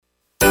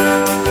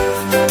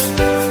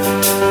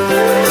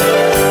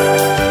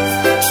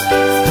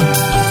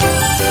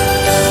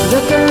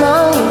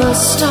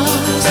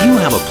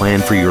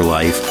plan for your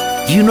life?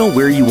 Do you know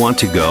where you want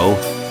to go?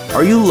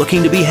 Are you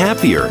looking to be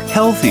happier,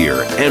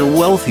 healthier, and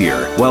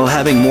wealthier while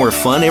having more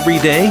fun every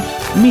day?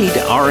 Meet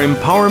our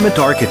empowerment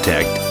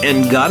architect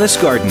and goddess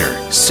gardener,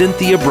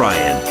 Cynthia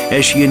Bryan,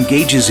 as she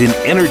engages in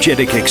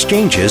energetic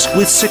exchanges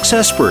with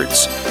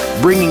successperts,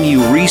 bringing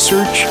you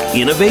research,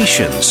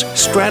 innovations,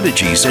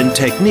 strategies, and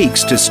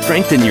techniques to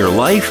strengthen your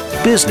life,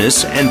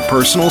 business, and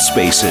personal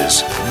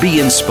spaces. Be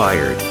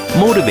inspired,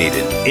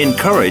 motivated,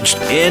 encouraged,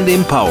 and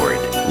empowered.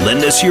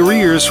 Lend us your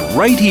ears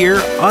right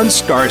here on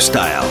Star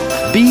Style.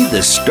 Be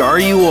the star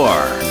you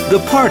are. The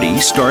party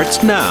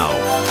starts now.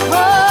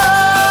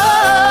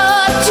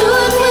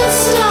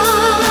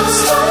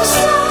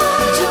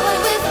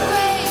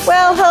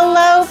 Well,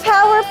 hello,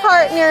 Power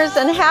Partners,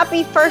 and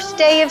happy first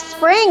day of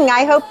spring.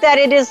 I hope that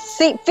it is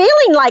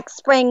feeling like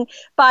spring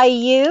by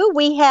you.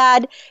 We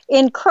had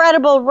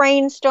incredible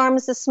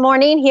rainstorms this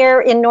morning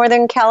here in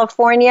Northern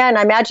California, and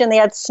I imagine they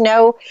had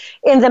snow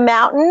in the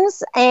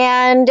mountains.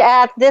 And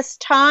at this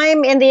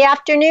time in the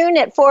afternoon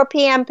at 4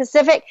 p.m.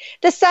 Pacific,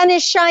 the sun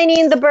is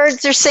shining, the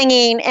birds are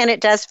singing, and it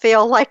does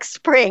feel like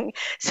spring.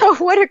 So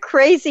what a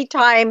crazy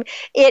time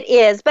it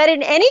is. But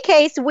in any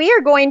case, we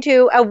are going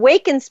to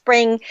awaken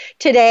spring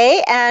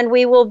today, and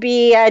we will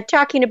be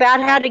talking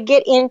about how to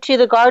get into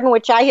the garden,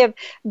 which I have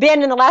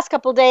been in the last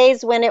couple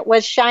days when it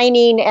was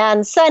shining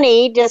and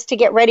sunny, just to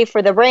get ready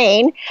for the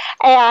rain,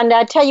 and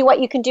tell you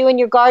what you can do in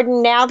your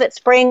garden now that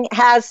spring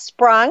has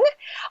sprung.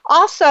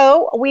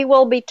 Also, we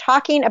will be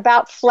talking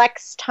about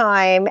flex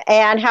time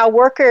and how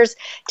workers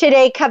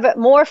today covet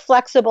more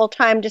flexible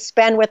time to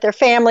spend with their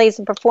families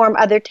and perform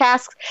other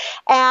tasks.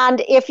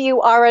 And if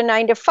you are a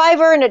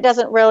 9-to-5er and it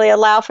doesn't really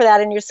allow for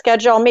that in your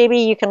schedule, maybe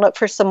you can look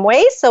for some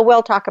ways. So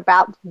we'll talk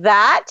about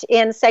that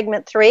in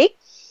segment 3.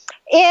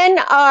 In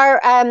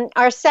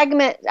our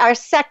second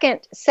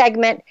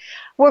segment,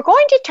 we're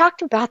going to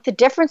talk about the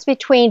difference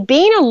between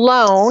being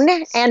alone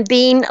and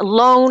being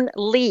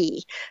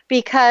lonely,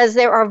 because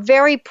there are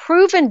very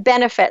proven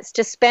benefits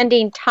to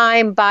spending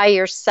time by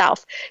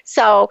yourself.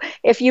 So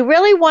if you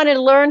really want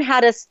to learn how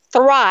to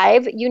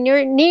thrive, you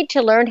need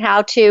to learn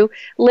how to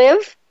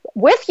live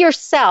with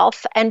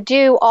yourself and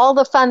do all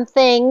the fun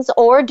things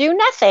or do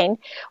nothing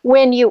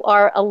when you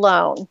are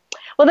alone.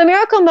 Well, the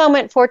miracle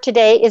moment for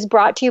today is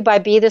brought to you by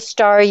Be the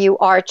Star You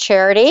Are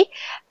charity,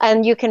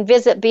 and you can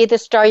visit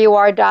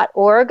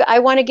BeTheStarYouAre.org. I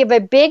want to give a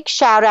big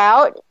shout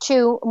out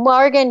to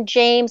Morgan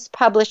James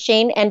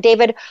Publishing and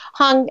David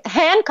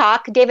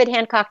Hancock,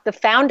 the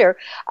founder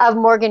of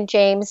Morgan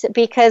James,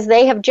 because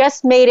they have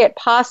just made it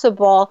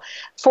possible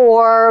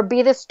for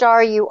Be the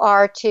Star You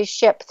Are to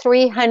ship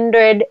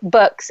 300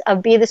 books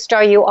of Be the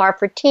Star You Are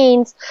for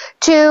teens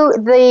to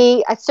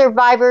the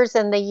survivors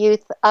and the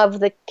youth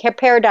of the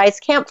Paradise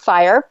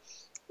Campfire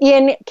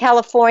in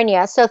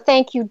California. So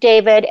thank you,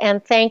 David,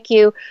 and thank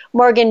you,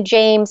 Morgan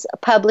James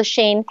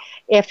Publishing.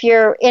 If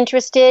you're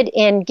interested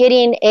in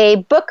getting a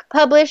book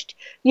published,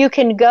 you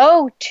can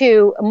go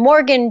to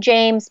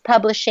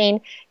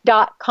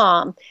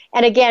morganjamespublishing.com.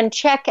 And again,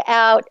 check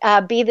out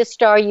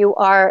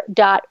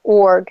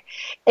BeTheStarYouAre.org.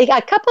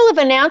 A couple of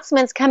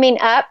announcements coming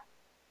up.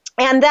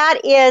 And that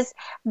is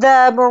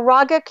the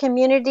Moraga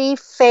Community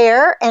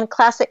Fair and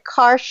Classic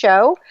Car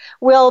Show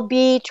will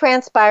be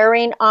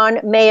transpiring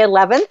on May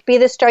 11th. Be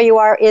the Star You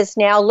Are is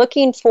now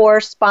looking for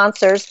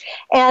sponsors.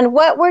 And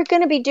what we're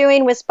going to be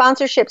doing with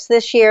sponsorships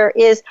this year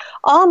is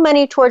all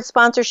money towards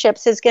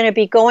sponsorships is going to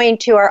be going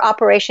to our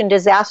Operation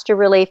Disaster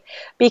Relief,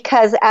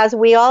 because as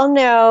we all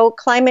know,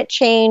 climate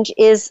change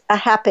is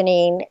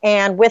happening.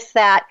 And with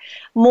that,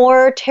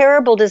 more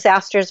terrible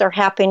disasters are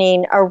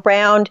happening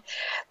around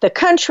the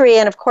country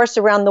and, of course,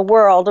 around the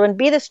world. When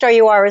Be the Star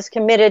You Are is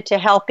committed to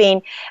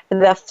helping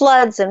the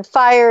floods and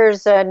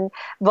fires and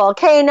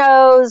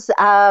volcanoes,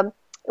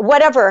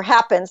 whatever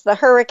happens, the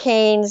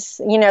hurricanes,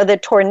 the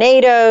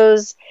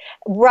tornadoes,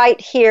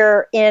 right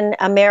here in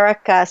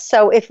America.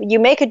 So if you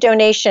make a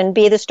donation,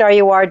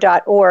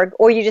 BeTheStarYouAre.org,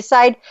 or you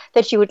decide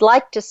that you would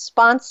like to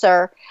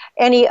sponsor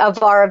any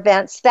of our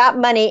events, that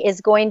money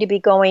is going to be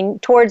going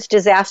towards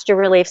disaster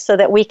relief so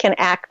that we can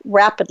act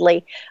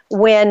rapidly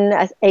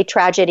when a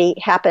tragedy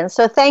happens.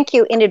 So thank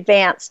you in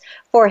advance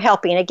for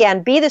helping.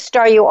 Again,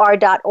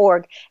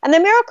 BeTheStarYouAre.org. And the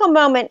miracle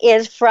moment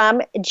is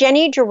from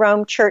Jenny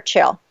Jerome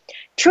Churchill.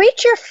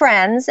 Treat your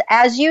friends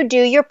as you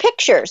do your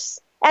pictures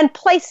and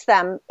place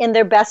them in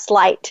their best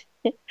light.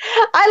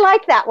 I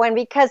like that one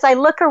because I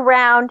look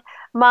around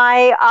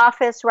my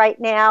office right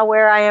now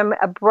where I am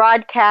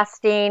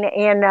broadcasting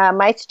in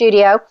my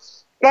studio,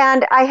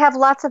 and I have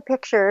lots of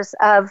pictures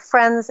of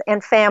friends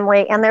and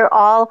family, and they're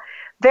all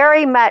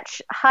very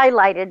much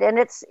highlighted. And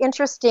it's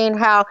interesting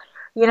how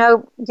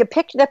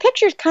the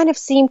pictures kind of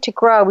seem to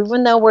grow,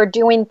 even though we're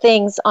doing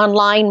things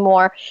online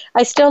more.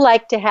 I still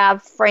like to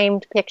have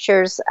framed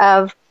pictures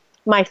of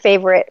my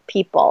favorite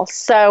people.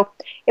 So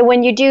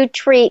when you do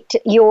treat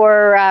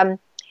your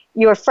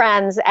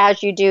friends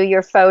as you do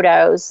your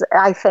photos,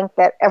 I think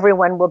that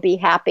everyone will be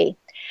happy.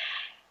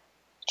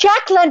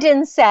 Jack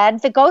London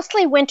said, "The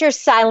ghostly winter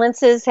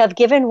silences have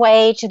given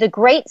way to the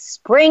great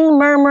spring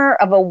murmur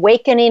of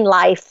awakening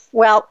life."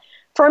 Well,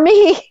 For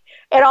me,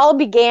 it all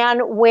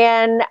began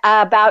when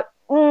about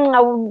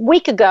a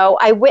week ago,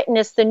 I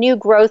witnessed the new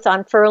growth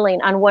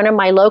unfurling on one of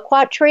my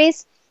loquat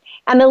trees.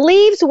 And the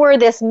leaves were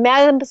this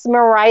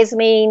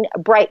mesmerizing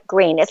bright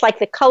green. It's like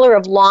the color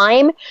of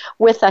lime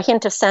with a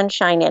hint of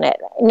sunshine in it.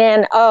 And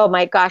then, oh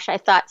my gosh, I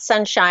thought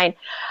sunshine.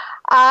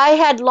 I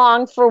had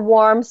longed for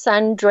warm,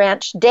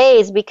 sun-drenched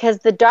days because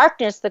the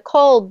darkness, the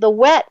cold, the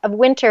wet of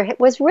winter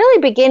was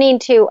really beginning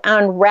to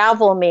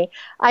unravel me.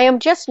 I am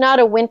just not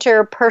a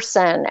winter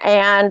person,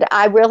 and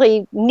I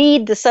really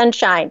need the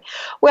sunshine.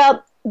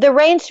 Well, the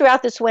rains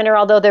throughout this winter,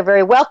 although they're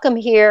very welcome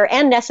here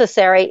and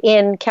necessary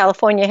in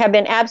California, have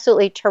been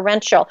absolutely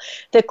torrential.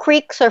 The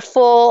creeks are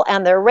full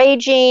and they're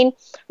raging.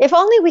 If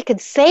only we could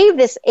save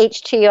this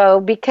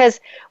H2O, because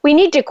we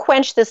need to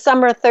quench the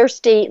summer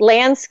thirsty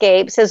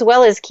landscapes as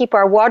well as keep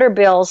our water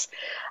bills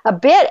a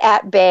bit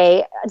at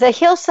bay. The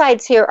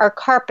hillsides here are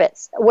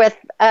carpets with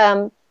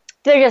they're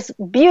just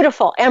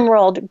beautiful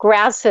emerald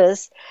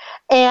grasses.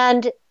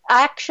 And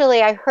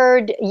actually, I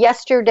heard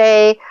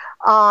yesterday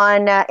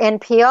on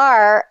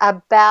NPR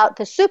about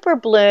the super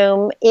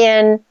bloom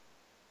in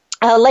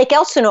Lake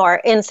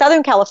Elsinore in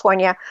Southern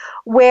California,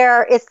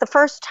 where it's the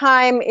first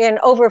time in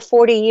over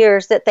 40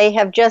 years that they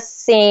have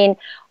just seen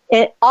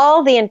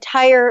all the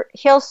entire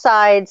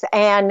hillsides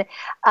and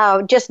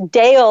just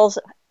dales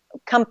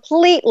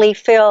completely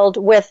filled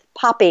with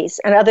poppies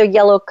and other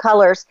yellow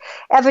colors.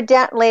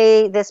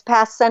 Evidently, this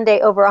past Sunday,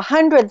 over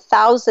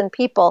 100,000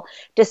 people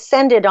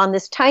descended on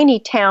this tiny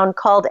town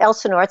called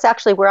Elsinore. It's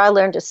actually where I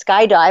learned to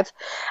skydive.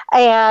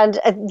 And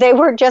they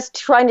were just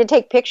trying to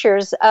take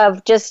pictures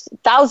of just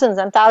thousands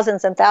and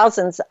thousands and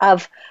thousands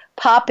of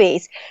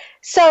poppies.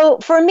 So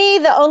for me,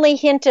 the only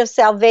hint of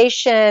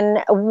salvation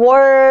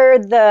were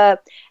the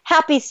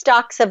happy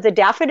stalks of the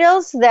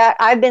daffodils that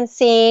I've been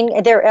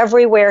seeing. They're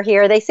everywhere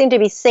here. They seem to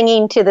be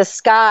singing to the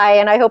sky,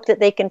 and I hope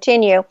that they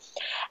continue.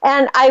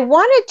 And I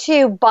wanted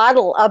to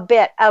bottle a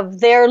bit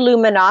of their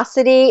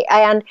luminosity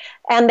and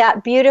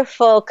that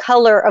beautiful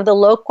color of the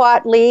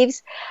loquat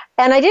leaves.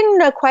 And I didn't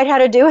know quite how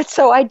to do it,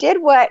 so I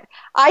did what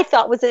I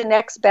thought was the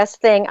next best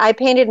thing. I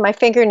painted my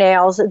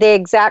fingernails the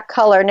exact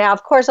color. Now,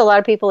 of course, a lot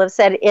of people have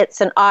said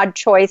it's an odd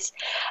choice,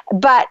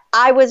 but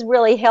I was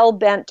really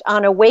hell-bent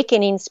on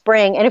awakening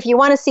spring. And if you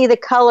want to see the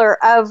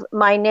color of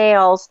my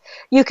nails,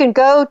 you can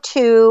go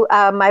to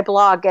my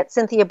blog at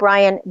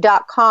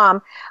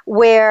CynthiaBryan.com,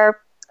 where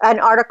an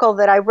article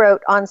that I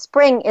wrote on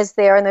spring is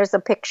there, and there's a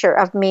picture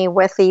of me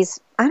with these,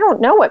 I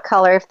don't know what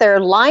color, if they're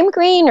lime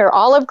green or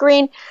olive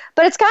green,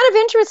 but it's kind of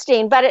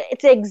interesting, but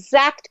it's the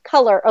exact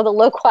color of the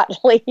loquat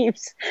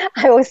leaves.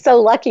 I was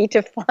so lucky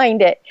to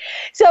find it.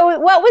 So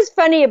what was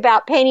funny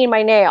about painting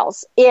my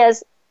nails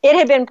is it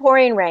had been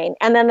pouring rain,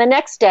 and then the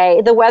next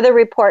day, the weather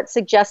report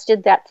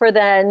suggested that for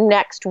the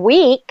next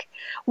week,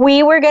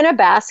 we were going to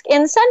bask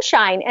in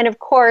sunshine. And of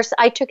course,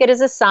 I took it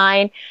as a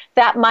sign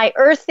that my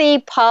earthy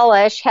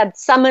polish had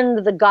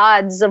summoned the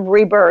gods of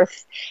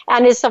rebirth.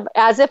 And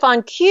as if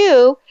on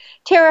cue,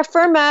 terra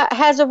firma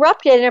has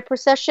erupted in a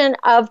procession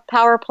of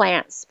power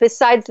plants.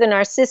 Besides the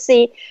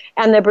narcissi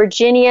and the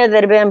Virginia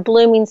that have been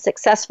blooming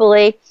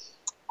successfully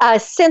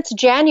since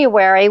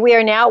January, we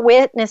are now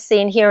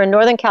witnessing here in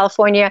Northern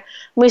California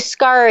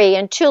muscari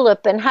and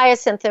tulip and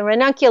hyacinth and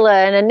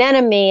ranuncula and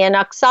anemone and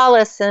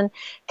oxalis and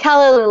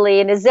calla lily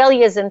and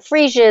azaleas and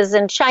freesias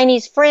and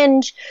Chinese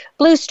fringe,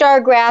 blue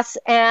stargrass,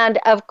 and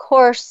of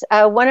course,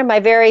 one of my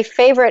very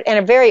favorite and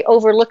a very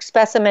overlooked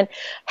specimen,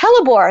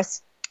 hellebores.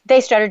 They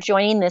started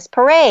joining this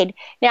parade.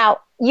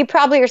 Now, you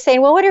probably are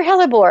saying, well, what are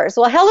hellebores?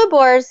 Well,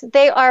 hellebores,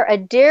 they are a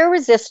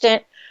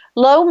deer-resistant,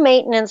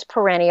 low-maintenance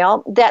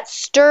perennial that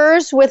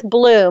stirs with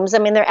blooms. I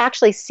mean, they're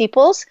actually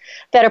sepals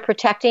that are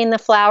protecting the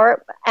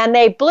flower, and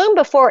they bloom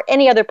before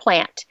any other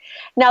plant.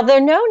 Now,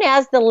 they're known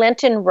as the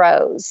Lenten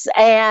rose,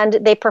 and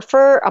they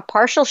prefer a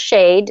partial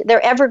shade.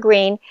 They're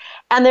evergreen,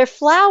 and their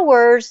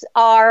flowers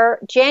are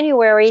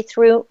January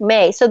through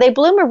May. So they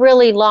bloom a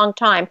really long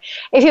time.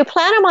 If you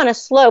plant them on a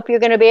slope, you're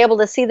going to be able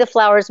to see the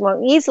flowers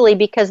more easily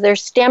because their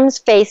stems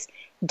face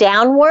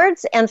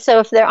downwards, and so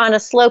if they're on a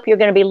slope, you're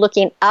going to be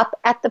looking up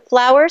at the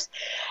flowers.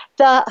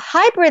 The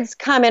hybrids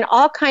come in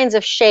all kinds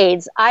of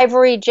shades: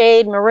 ivory,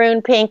 jade,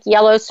 maroon, pink,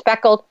 yellow,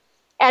 speckled,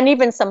 and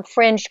even some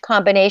fringed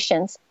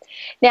combinations.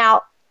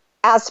 Now,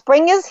 as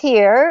spring is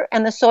here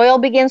and the soil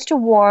begins to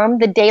warm,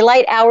 the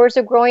daylight hours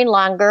are growing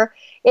longer,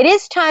 it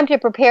is time to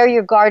prepare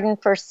your garden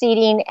for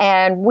seeding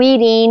and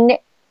weeding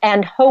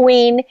and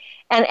hoeing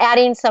and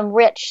adding some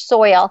rich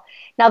soil.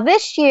 Now,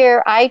 this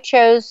year, I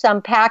chose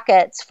some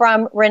packets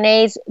from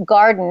Renee's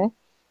Garden,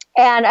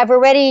 and I've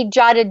already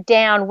jotted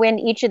down when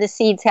each of the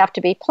seeds have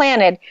to be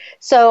planted.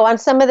 So on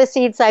some of the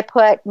seeds, I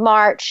put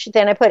March,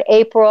 then I put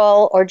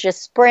April or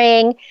just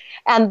spring.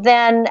 And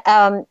then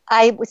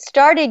I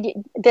started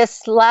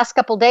this last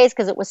couple days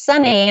because it was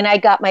sunny, and I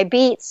got my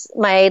beets,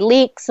 my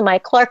leeks, my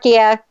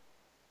Clarkia,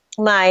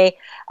 my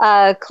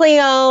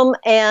Cleome,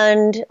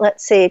 and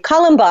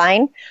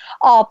Columbine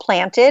all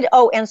planted.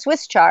 Oh, and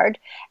Swiss chard.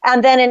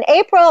 And then in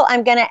April,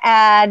 I'm going to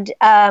add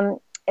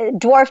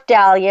dwarf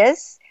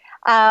dahlias.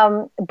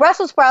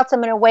 Brussels sprouts, I'm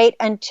going to wait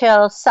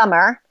until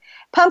summer.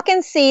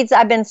 Pumpkin seeds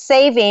I've been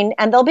saving,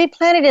 and they'll be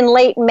planted in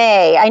late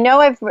May. I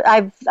know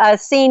I've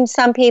seen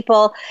some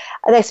people,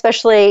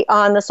 especially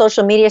on the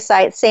social media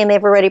sites, saying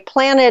they've already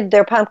planted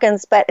their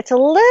pumpkins, but it's a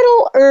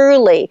little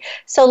early.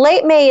 So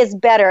late May is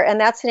better,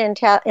 and that's in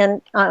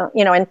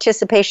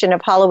anticipation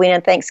of Halloween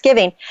and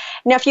Thanksgiving.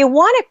 Now, if you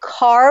want to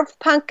carve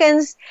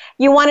pumpkins,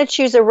 you want to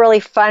choose a really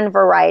fun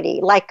variety,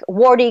 like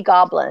Warty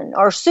Goblin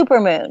or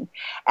Supermoon.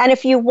 And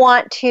if you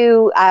want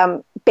to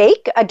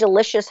bake a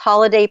delicious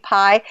holiday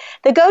pie,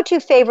 the go-to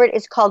favorite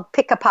is called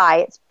Pick a Pie.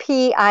 It's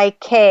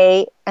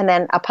P-I-K and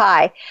then a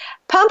pie.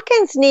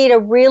 Pumpkins need a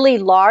really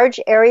large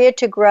area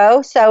to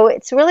grow, so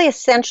it's really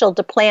essential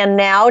to plan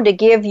now to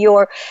give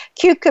your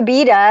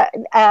cucurbita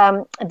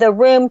the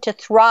room to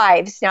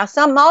thrive. Now,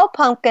 some small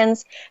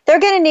pumpkins, they're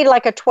going to need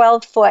like a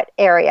 12-foot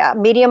area.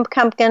 Medium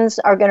pumpkins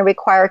are going to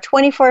require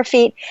 24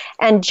 feet,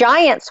 and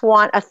giants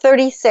want a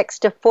 36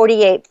 to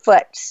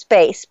 48-foot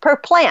space per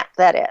plant,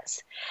 that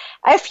is.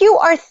 If you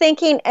are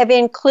thinking of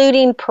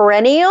including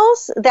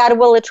perennials that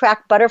will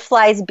attract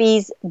butterflies,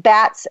 bees,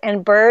 bats,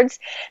 and birds,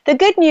 the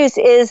good news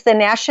is the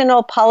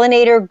National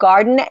Pollinator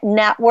Garden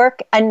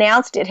Network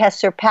announced it has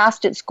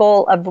surpassed its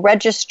goal of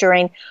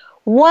registering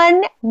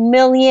 1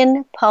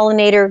 million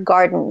pollinator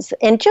gardens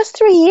in just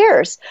 3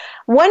 years.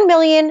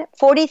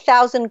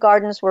 1,040,000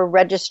 gardens were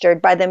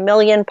registered by the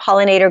Million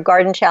Pollinator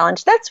Garden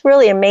Challenge. That's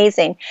really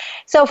amazing.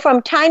 So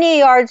from tiny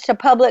yards to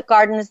public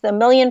gardens, the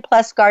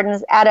million-plus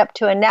gardens add up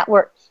to a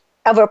network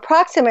of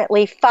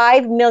approximately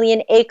 5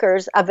 million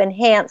acres of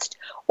enhanced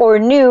or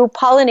new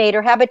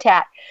pollinator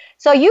habitat.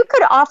 So you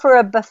could offer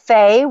a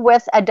buffet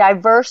with a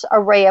diverse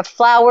array of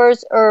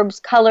flowers, herbs,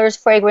 colors,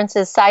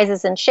 fragrances,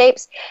 sizes, and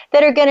shapes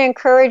that are going to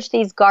encourage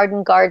these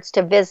garden guards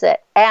to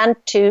visit and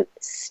to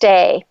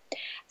stay.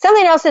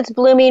 Something else that's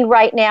blooming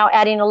right now,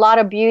 adding a lot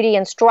of beauty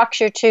and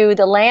structure to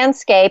the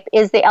landscape,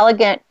 is the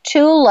elegant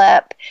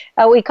tulip.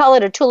 We call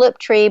it a tulip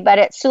tree, but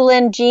it's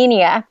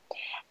Soulangenia.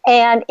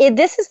 And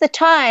this is the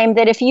time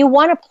that if you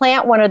want to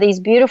plant one of these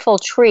beautiful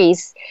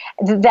trees,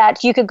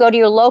 that you could go to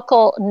your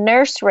local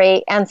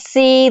nursery and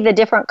see the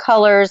different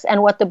colors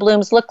and what the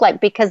blooms look like,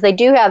 because they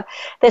do have,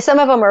 some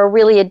of them are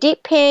really a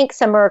deep pink,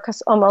 some are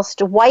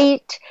almost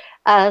white,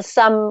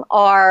 some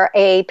are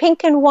a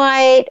pink and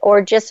white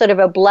or just sort of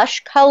a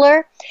blush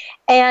color.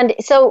 And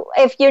so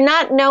if you're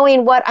not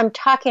knowing what I'm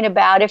talking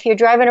about, if you're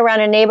driving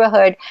around a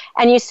neighborhood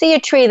and you see a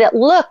tree that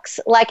looks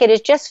like it is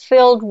just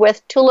filled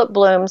with tulip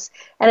blooms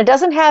and it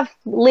doesn't have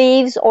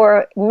leaves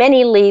or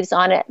many leaves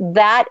on it,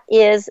 that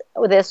is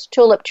this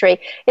tulip tree.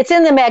 It's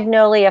in the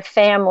magnolia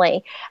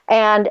family,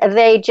 and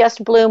they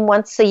just bloom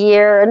once a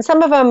year. And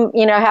some of them,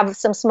 have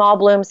some small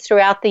blooms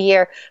throughout the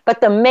year,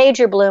 but the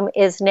major bloom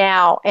is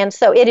now. And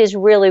so it is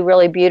really,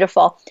 really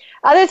beautiful.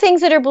 Other things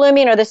that are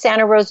blooming are the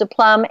Santa Rosa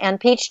plum and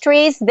peach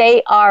trees.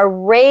 They are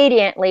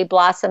radiantly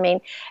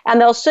blossoming,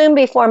 and they'll soon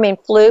be forming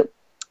fruit.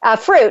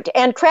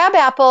 And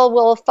crabapple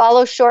will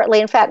follow shortly.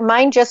 In fact,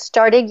 mine just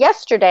started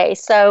yesterday.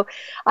 So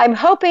I'm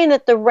hoping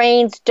that the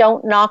rains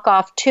don't knock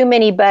off too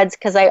many buds,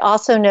 because I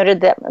also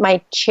noted that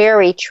my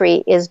cherry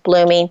tree is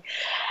blooming.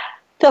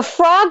 The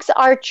frogs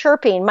are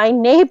chirping. My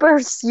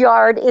neighbor's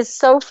yard is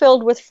so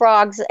filled with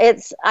frogs.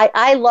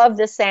 I love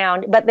the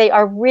sound, but they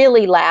are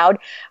really loud.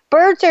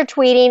 Birds are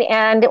tweeting,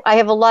 and I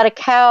have a lot of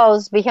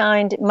cows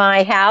behind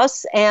my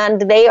house,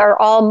 and they are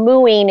all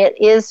mooing. It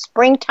is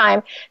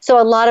springtime, so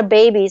a lot of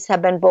babies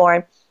have been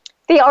born.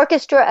 The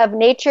orchestra of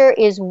nature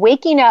is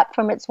waking up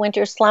from its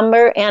winter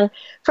slumber, and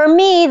for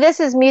me, this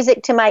is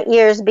music to my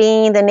ears,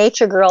 being the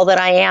nature girl that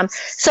I am.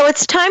 So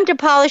it's time to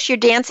polish your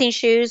dancing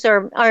shoes,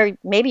 or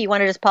maybe you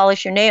want to just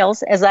polish your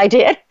nails, as I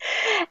did,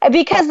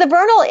 because the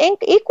vernal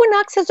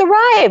equinox has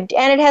arrived,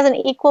 and it has an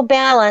equal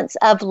balance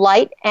of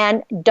light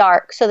and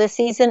dark. So the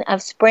season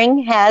of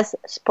spring has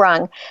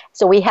sprung.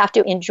 So we have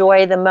to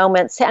enjoy the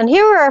moments. And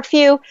here are a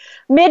few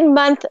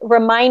mid-month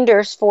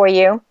reminders for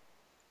you.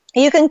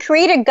 You can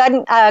create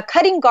a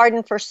cutting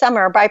garden for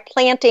summer by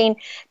planting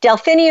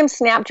delphinium,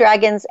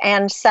 snapdragons,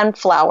 and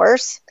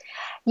sunflowers.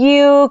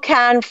 You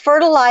can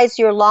fertilize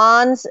your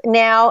lawns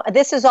now.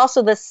 This is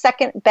also the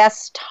second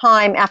best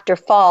time after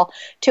fall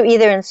to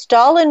either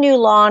install a new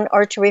lawn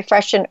or to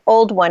refresh an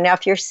old one. Now,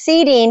 if you're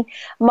seeding,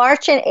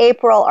 March and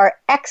April are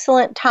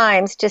excellent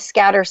times to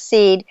scatter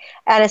seed,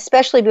 and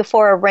especially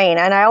before a rain.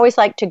 And I always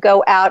like to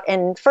go out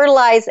and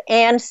fertilize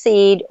and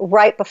seed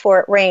right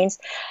before it rains.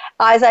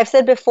 As I've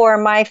said before,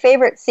 my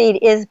favorite seed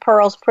is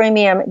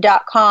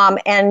pearlspremium.com,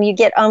 and you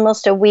get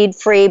almost a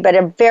weed-free but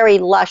a very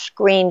lush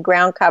green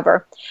ground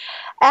cover.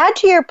 Add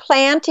to your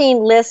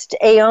planting list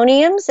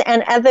aeoniums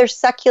and other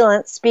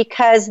succulents,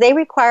 because they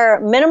require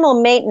minimal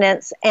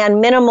maintenance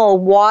and minimal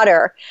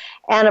water.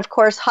 And of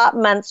course, hot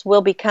months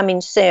will be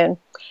coming soon.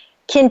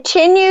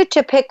 Continue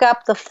to pick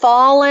up the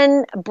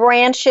fallen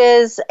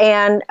branches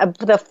and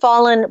the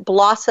fallen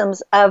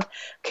blossoms of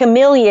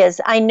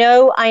Camellias. I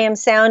know I am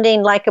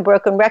sounding like a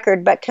broken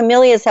record, but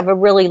camellias have a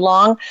really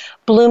long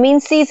blooming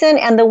season,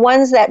 and the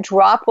ones that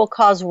drop will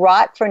cause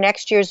rot for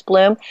next year's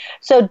bloom.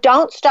 So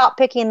don't stop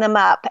picking them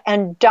up,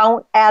 and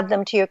don't add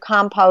them to your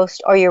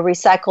compost or your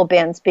recycle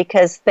bins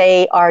because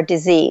they are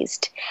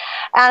diseased.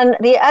 And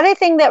the other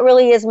thing that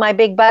really is my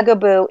big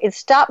bugaboo is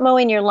stop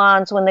mowing your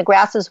lawns when the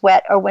grass is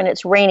wet or when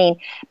it's raining,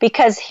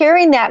 because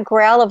hearing that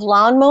growl of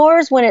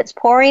lawnmowers when it's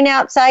pouring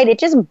outside, it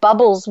just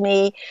bubbles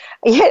me.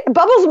 It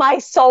bubbles my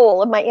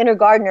soul of my inner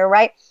gardener,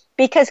 right?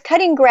 Because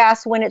cutting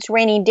grass when it's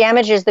raining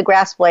damages the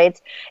grass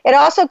blades. It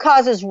also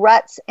causes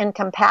ruts and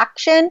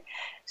compaction.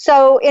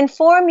 So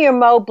inform your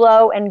mow,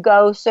 blow, and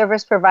go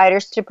service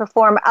providers to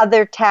perform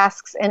other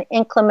tasks in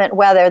inclement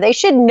weather. They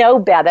should know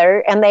better,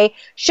 and they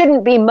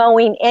shouldn't be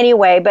mowing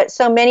anyway, but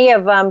so many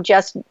of them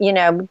just,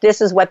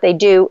 this is what they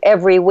do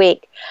every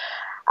week.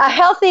 A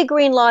healthy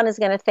green lawn is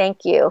going to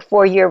thank you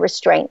for your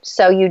restraint,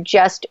 so you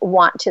just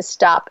want to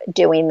stop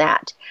doing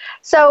that.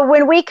 So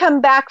when we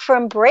come back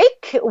from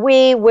break,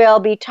 we will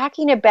be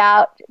talking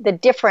about the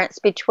difference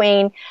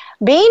between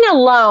being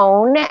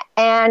alone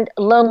and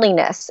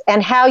loneliness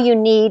and how you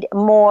need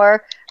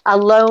more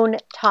alone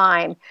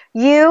time.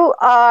 You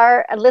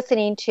are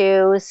listening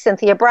to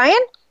Cynthia Bryan.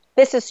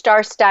 This is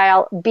Star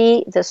Style,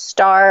 Be the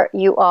Star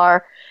You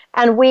Are.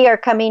 And we are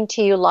coming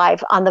to you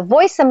live on the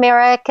Voice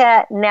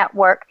America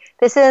Network.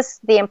 This is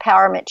the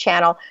Empowerment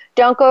Channel.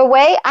 Don't go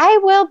away. I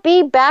will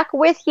be back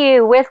with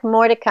you with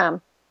more to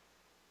come.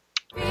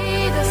 Be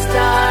the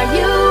star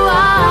you are.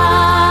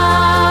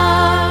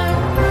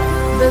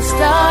 The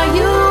star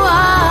you are.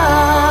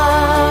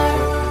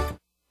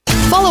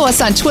 Follow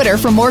us on Twitter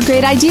for more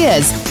great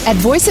ideas at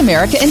Voice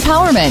America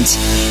Empowerment.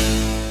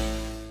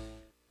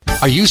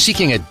 Are you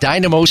seeking a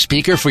dynamo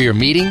speaker for your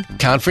meeting,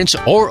 conference,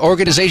 or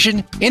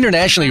organization?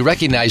 Internationally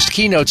recognized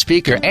keynote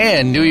speaker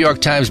and New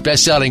York Times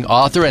bestselling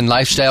author and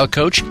lifestyle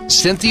coach,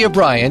 Cynthia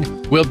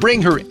Bryan, will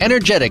bring her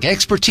energetic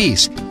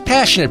expertise,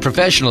 passionate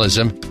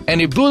professionalism,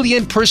 and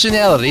ebullient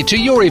personality to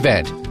your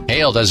event.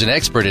 Hailed as an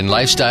expert in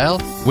lifestyle,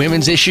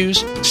 women's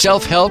issues,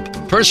 self-help,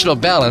 personal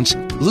balance,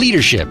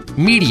 leadership,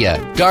 media,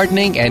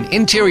 gardening, and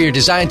interior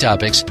design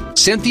topics,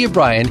 Cynthia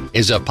Bryan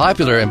is a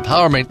popular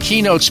empowerment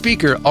keynote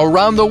speaker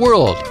around the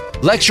world,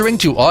 lecturing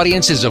to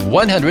audiences of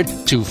 100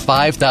 to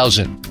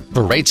 5,000.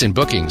 For rates and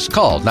bookings,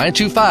 call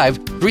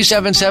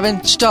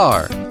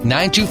 925-377-STAR,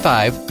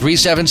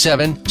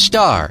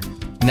 925-377-STAR,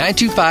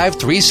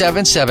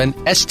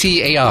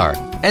 925-377-STAR,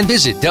 and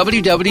visit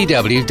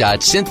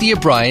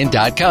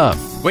www.cynthiabryan.com.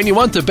 When you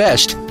want the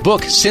best,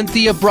 book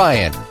Cynthia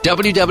Bryan,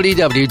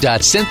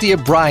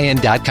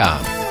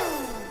 www.cynthiabryan.com.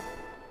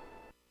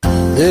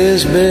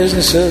 This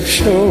business of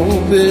show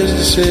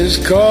business is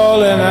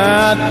calling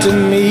out to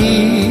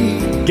me.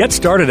 Get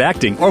started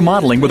acting or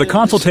modeling with a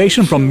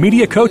consultation from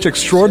media coach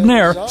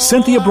extraordinaire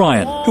Cynthia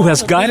Bryan, who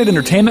has guided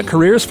entertainment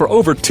careers for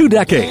over 2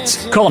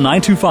 decades. Call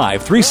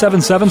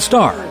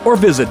 925-377-STAR or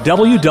visit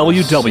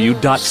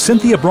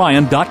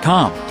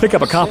www.cynthiabryan.com. Pick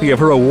up a copy of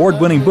her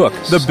award-winning book,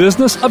 The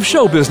Business of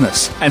Show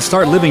Business, and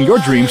start living your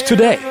dreams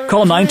today.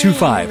 Call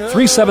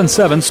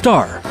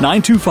 925-377-STAR,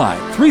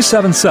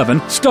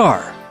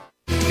 925-377-STAR.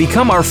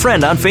 Become our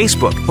friend on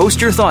Facebook.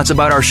 Post your thoughts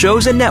about our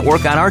shows and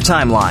network on our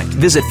timeline.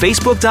 Visit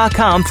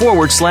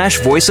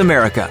Facebook.com/Voice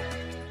America.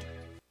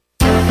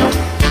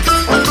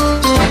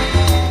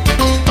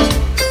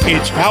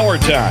 It's power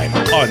time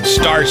on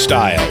Star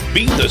Style.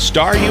 Be the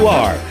star you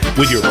are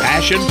with your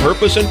passion,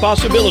 purpose, and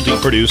possibility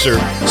producer,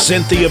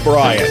 Cynthia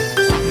Bryan.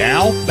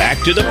 Now, back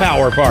to the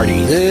power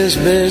party. This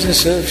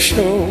business of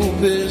show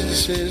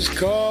business is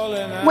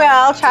calling out.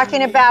 Well,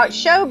 talking about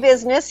show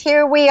business,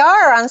 here we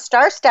are on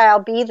Star Style,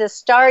 Be the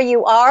Star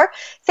You Are.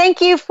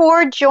 Thank you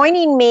for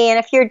joining me. And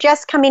if you're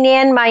just coming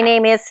in, my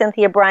name is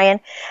Cynthia Bryan,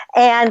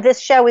 and this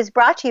show is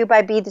brought to you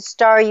by Be the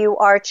Star You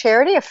Are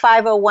charity, a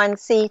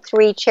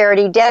 501c3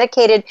 charity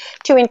dedicated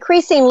to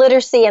increasing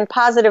literacy and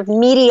positive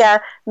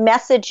media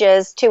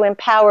messages to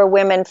empower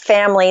women,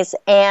 families,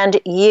 and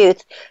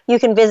youth. You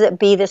can visit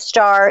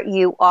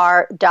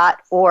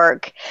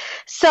BeTheStarYouAre.org.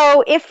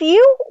 So if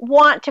you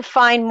want to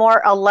find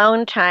more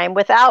alone time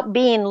without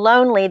being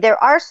lonely,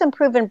 there are some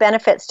proven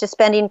benefits to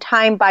spending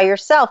time by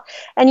yourself,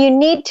 and you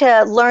need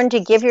to learn to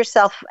give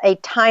yourself a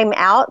time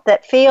out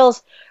that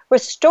feels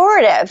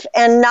restorative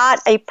and not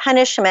a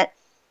punishment.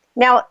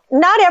 Now,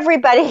 not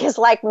everybody is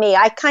like me.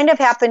 I kind of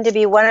happen to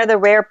be one of the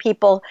rare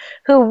people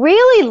who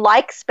really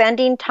like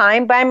spending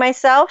time by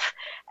myself.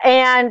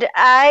 And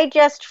I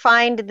just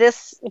find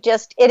this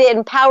it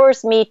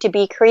empowers me to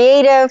be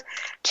creative,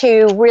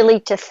 to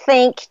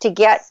think, to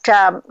get,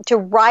 to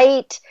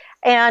write,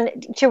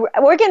 and to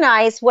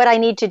organize what I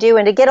need to do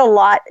and to get a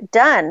lot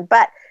done.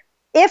 But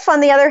if, on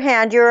the other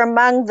hand, you're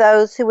among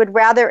those who would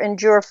rather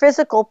endure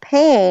physical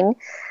pain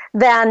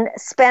than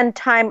spend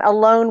time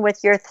alone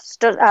with your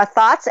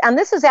thoughts. And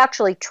this is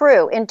actually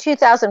true. In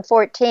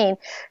 2014,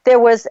 there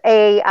was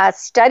a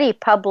study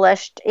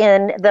published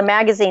in the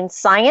magazine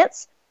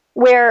Science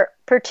where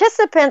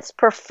participants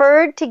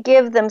preferred to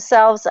give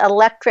themselves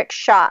electric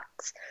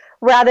shocks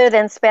rather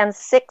than spend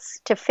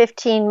 6 to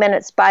 15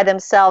 minutes by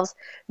themselves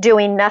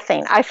doing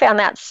nothing. I found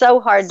that so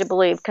hard to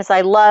believe because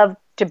I love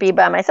to be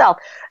by myself.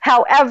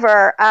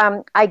 However,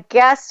 I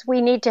guess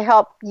we need to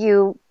help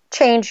you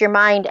change your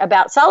mind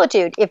about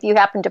solitude if you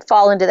happen to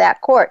fall into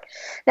that court.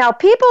 Now,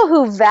 people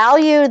who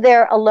value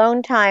their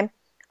alone time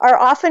are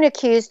often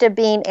accused of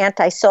being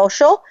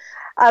antisocial,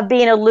 of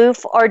being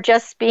aloof, or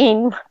just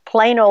being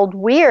plain old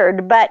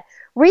weird. But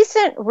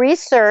recent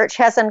research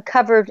has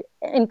uncovered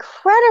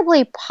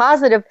incredibly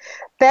positive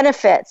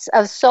benefits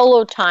of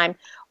solo time.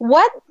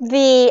 What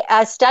the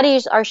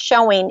studies are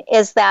showing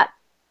is that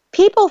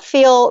people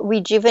feel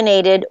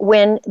rejuvenated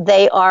when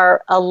they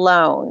are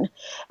alone.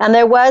 And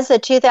there was a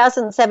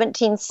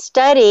 2017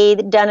 study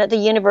done at the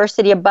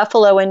University of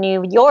Buffalo in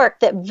New York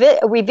that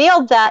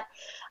revealed that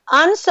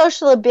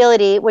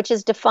unsociability, which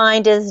is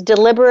defined as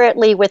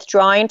deliberately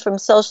withdrawing from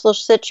social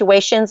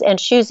situations and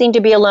choosing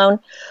to be alone,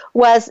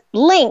 was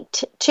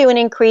linked to an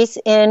increase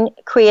in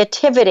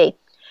creativity.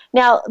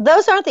 Now,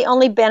 those aren't the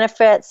only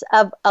benefits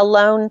of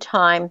alone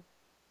time.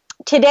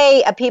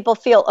 Today, people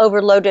feel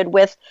overloaded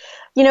with,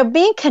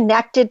 being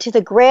connected to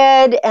the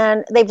grid,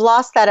 and they've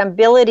lost that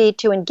ability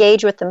to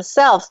engage with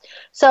themselves.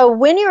 So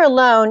when you're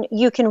alone,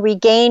 you can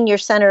regain your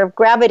center of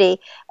gravity,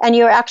 and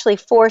you're actually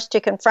forced to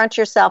confront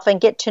yourself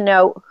and get to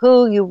know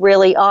who you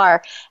really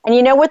are. And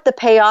you know what the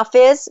payoff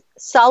is?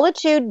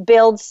 Solitude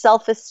builds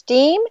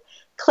self-esteem,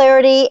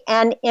 clarity,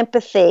 and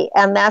empathy.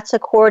 And that's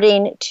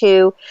according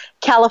to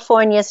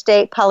California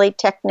State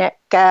Polytechnic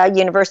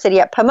University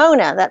at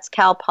Pomona. That's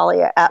Cal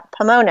Poly at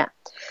Pomona.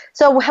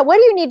 So what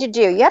do you need to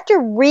do? You have to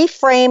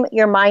reframe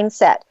your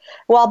mindset.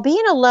 While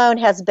being alone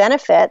has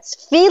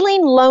benefits,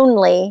 feeling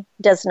lonely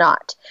does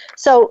not.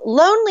 So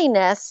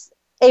loneliness,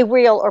 a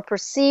real or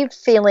perceived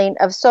feeling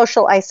of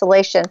social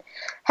isolation,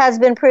 has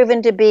been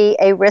proven to be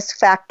a risk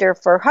factor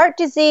for heart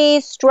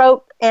disease,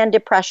 stroke, and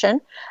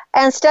depression.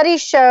 And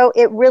studies show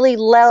it really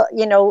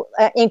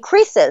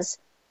increases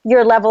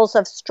your levels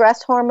of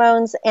stress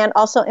hormones and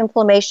also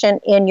inflammation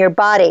in your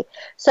body.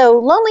 So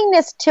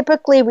loneliness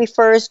typically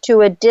refers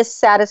to a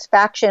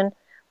dissatisfaction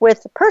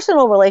with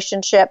personal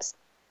relationships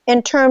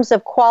in terms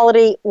of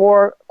quality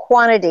or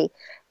quantity.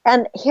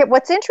 And here,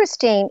 what's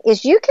interesting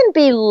is you can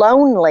be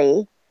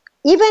lonely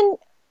even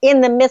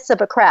in the midst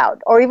of a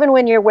crowd or even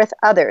when you're with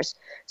others.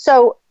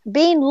 So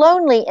being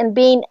lonely and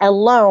being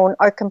alone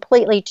are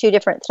completely two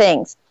different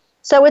things.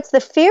 So it's the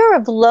fear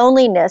of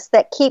loneliness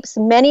that keeps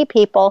many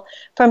people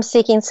from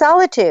seeking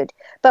solitude.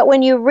 But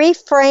when you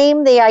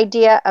reframe the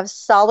idea of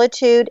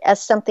solitude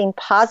as something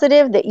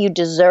positive that you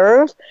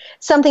deserve,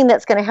 something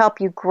that's going to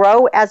help you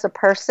grow as a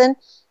person,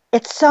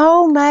 it's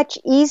so much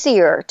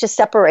easier to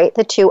separate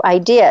the two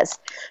ideas.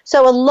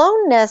 So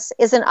aloneness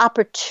is an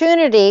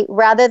opportunity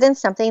rather than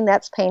something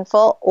that's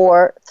painful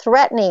or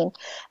threatening.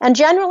 And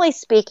generally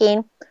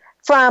speaking,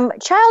 from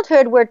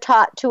childhood, we're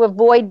taught to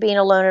avoid being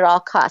alone at all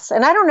costs.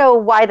 And I don't know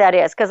why that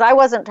is, because I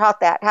wasn't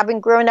taught that.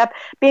 Growing up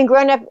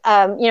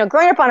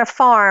on a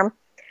farm,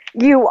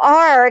 you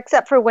are,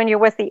 except for when you're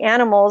with the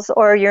animals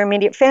or your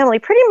immediate family,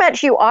 pretty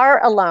much you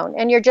are alone.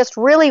 And you're just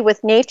really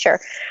with nature,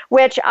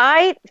 which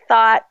I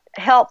thought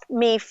helped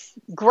me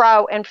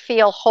grow and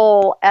feel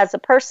whole as a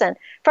person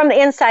from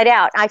the inside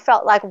out. I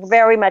felt like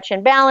very much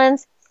in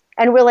balance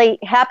and really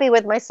happy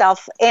with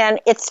myself. And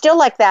it's still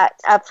like that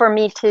for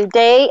me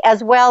today,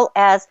 as well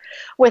as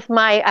with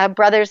my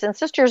brothers and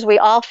sisters. We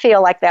all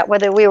feel like that,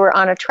 whether we were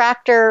on a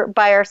tractor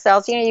by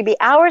ourselves. You'd be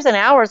hours and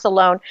hours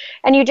alone,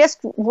 and you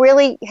just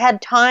really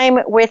had time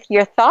with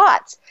your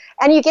thoughts,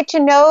 and you get to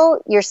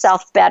know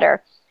yourself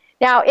better.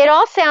 Now, it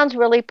all sounds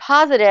really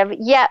positive,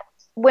 yet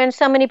when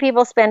so many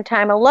people spend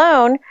time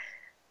alone,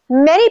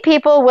 many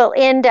people will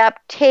end up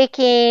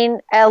taking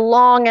a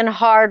long and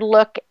hard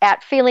look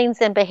at feelings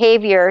and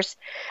behaviors,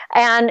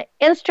 and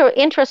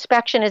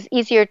introspection is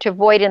easier to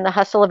avoid in the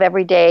hustle of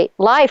everyday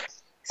life.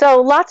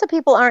 So lots of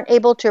people aren't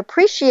able to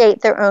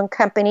appreciate their own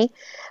company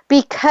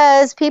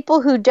because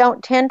people who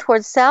don't tend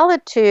towards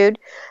solitude,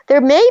 they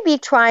may be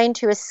trying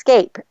to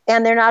escape,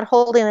 and they're not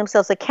holding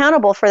themselves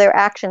accountable for their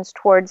actions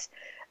towards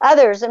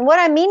others. And what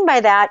I mean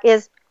by that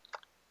is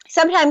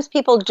sometimes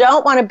people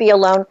don't want to be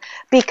alone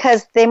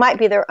because they might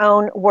be their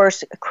own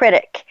worst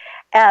critic.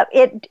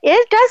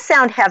 It does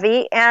sound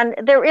heavy, and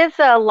there is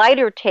a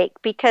lighter take,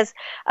 because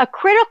a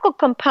critical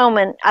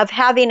component of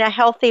having a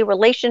healthy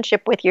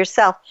relationship with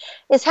yourself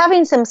is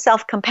having some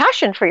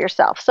self-compassion for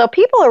yourself. So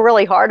people are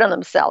really hard on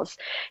themselves.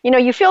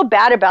 You feel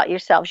bad about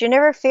yourselves. You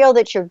never feel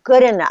that you're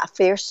good enough,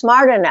 you're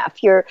smart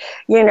enough, you're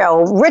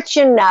rich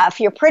enough,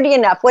 you're pretty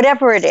enough,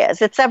 whatever it is.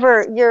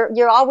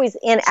 You're always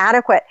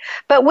inadequate.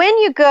 But when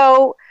you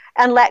go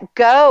and let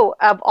go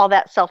of all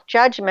that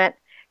self-judgment,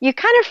 you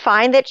kind of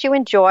find that you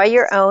enjoy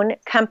your own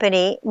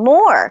company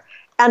more.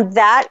 And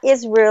that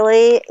is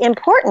really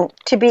important,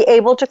 to be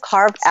able to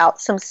carve out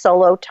some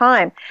solo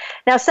time.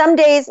 Now, some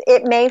days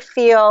it may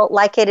feel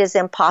like it is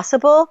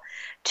impossible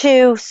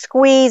to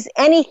squeeze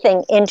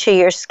anything into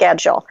your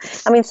schedule.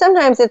 I mean,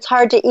 sometimes it's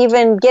hard to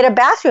even get a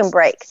bathroom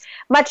break,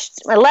 much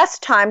less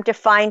time to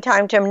find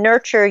time to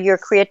nurture your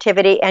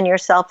creativity and your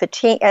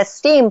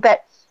self-esteem.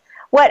 But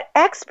What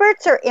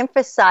experts are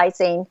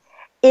emphasizing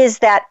is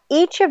that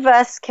each of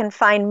us can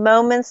find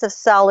moments of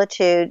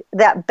solitude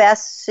that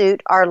best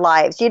suit our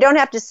lives. You don't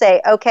have to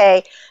say,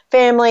 okay,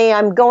 family,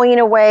 I'm going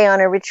away on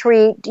a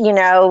retreat,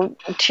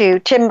 to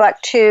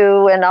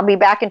Timbuktu, and I'll be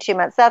back in 2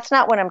 months. That's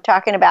not what I'm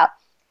talking about.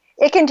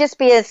 It can just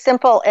be as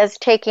simple as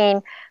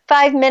taking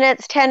 5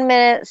 minutes, 10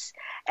 minutes,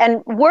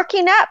 and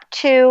working up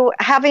to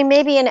having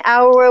maybe an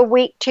hour a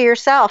week to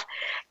yourself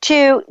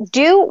to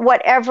do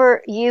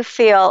whatever you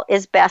feel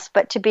is best,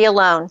 but to be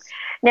alone.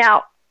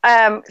 Now,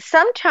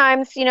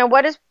 sometimes,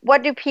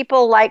 what do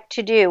people like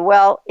to do?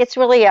 Well, it's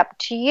really up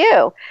to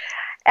you.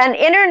 An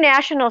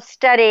international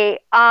study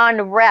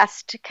on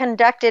rest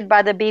conducted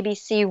by the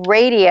BBC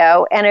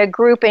Radio and a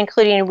group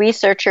including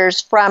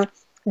researchers from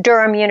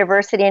Durham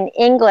University in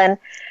England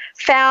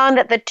found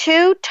that the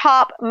two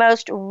top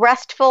most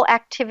restful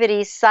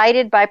activities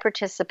cited by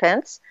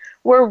participants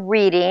were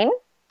reading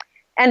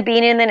and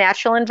being in the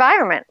natural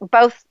environment,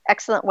 both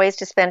excellent ways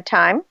to spend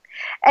time.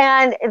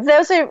 And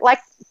those are like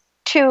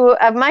two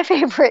of my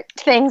favorite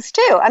things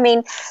too. I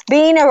mean,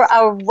 being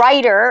a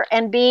writer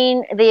and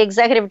being the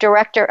executive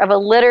director of a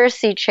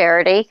literacy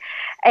charity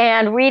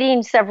and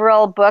reading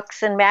several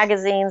books and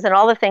magazines and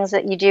all the things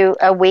that you do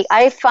a week,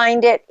 I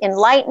find it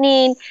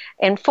enlightening,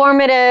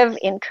 informative,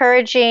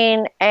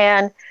 encouraging,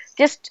 and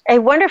just a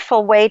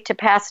wonderful way to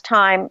pass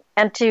time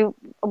and to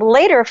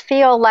later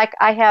feel like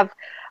I have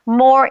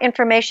more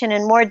information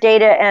and more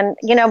data and,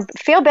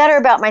 feel better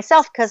about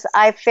myself because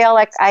I feel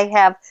like I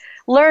have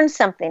learned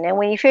something. And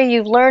when you feel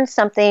you've learned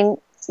something,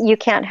 you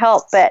can't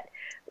help but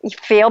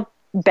feel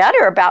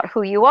better about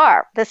who you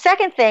are. The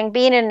second thing,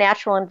 being in a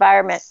natural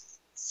environment.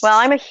 Well,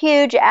 I'm a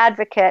huge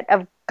advocate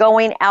of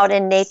going out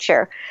in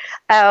nature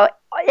in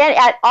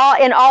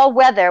all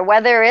weather,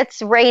 whether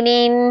it's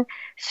raining,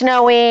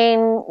 snowing,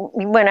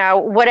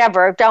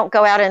 whatever. Don't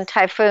go out in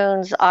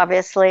typhoons,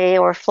 obviously,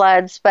 or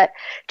floods, but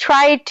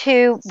try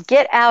to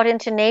get out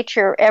into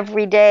nature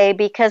every day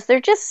because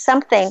there's just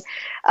something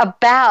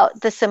about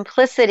the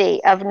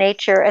simplicity of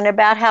nature and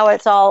about how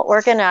it's all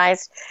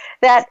organized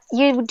that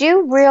you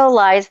do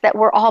realize that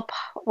we're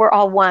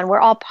all one.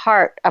 We're all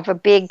part of a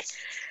big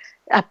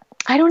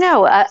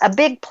a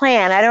big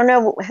plan. I don't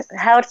know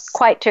how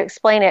quite to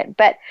explain it,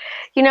 but,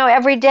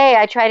 every day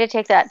I try to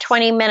take that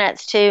 20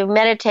 minutes to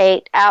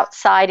meditate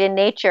outside in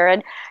nature.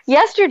 And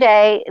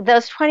yesterday,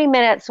 those 20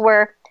 minutes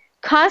were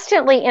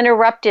constantly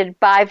interrupted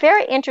by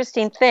very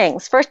interesting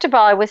things. First of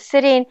all, I was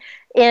sitting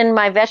in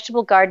my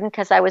vegetable garden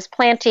because I was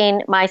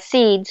planting my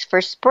seeds for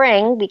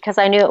spring because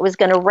I knew it was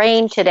going to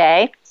rain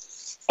today.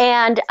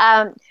 And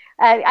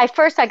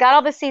I got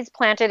all the seeds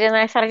planted, and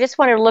I thought I just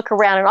wanted to look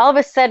around, and all of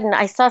a sudden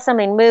I saw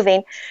something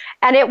moving,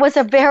 and it was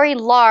a very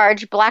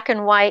large black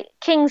and white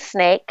king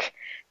snake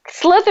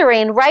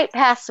slithering right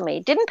past me.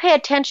 Didn't pay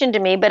attention to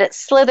me, but it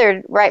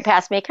slithered right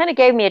past me. It kind of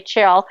gave me a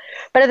chill,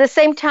 but at the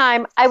same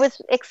time I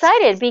was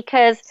excited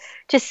because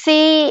to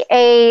see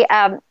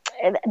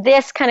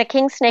this kind of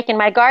king snake in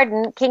my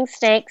garden, king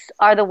snakes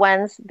are the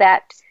ones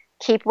that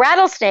keep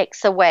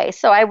rattlesnakes away.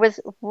 So I was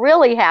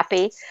really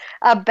happy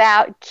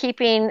about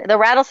keeping the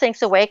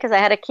rattlesnakes away because I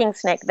had a king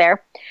snake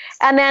there.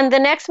 And then the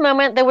next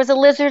moment, there was a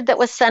lizard that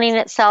was sunning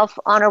itself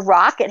on a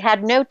rock. It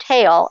had no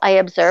tail, I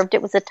observed.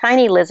 It was a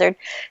tiny lizard.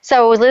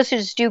 So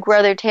lizards do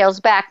grow their tails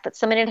back, but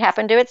something had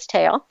happened to its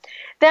tail.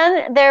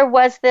 Then there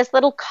was this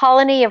little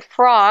colony of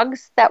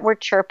frogs that were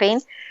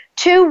chirping.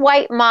 2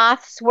 white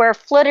moths were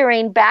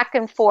flittering back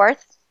and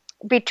forth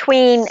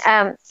between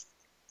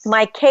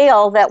my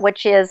kale,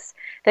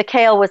 the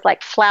kale was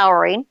like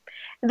flowering.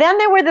 Then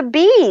there were the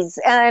bees,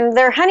 and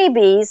they're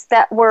honeybees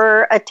that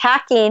were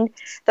attacking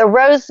the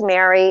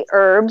rosemary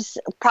herbs,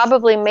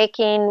 probably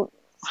making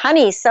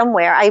honey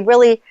somewhere.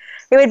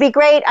 It would be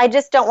great. I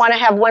just don't want to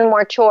have one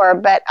more chore,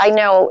 but I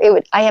know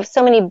I have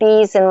so many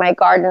bees in my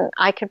garden.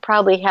 I could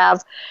probably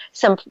have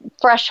some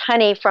fresh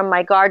honey from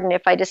my garden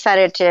if I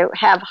decided to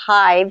have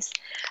hives,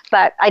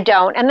 but I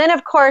don't. And then,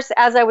 of course,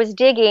 as I was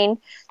digging,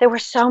 there were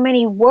so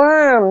many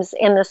worms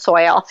in the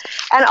soil.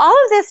 And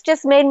all of this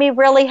just made me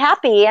really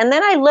happy. And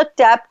then I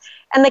looked up,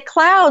 and the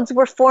clouds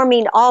were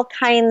forming all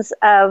kinds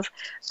of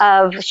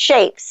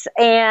shapes.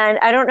 And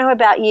I don't know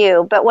about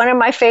you, but one of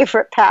my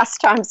favorite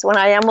pastimes when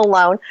I am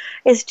alone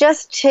is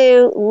just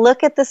to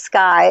look at the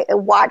sky,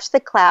 watch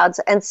the clouds,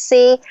 and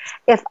see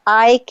if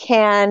I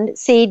can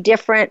see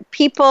different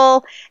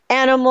people,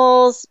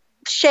 animals,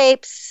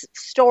 shapes,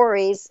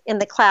 stories in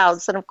the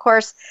clouds. And of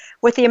course,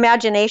 with the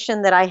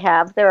imagination that I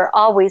have, there are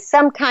always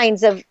some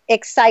kinds of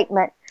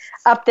excitement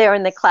up there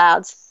in the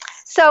clouds.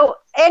 So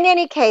in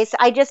any case,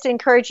 I just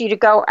encourage you to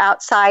go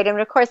outside. And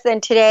of course,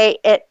 then today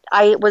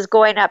I was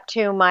going up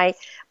to my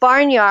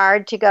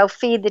barnyard to go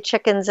feed the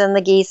chickens and the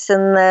geese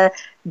and the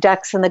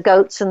ducks and the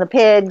goats and the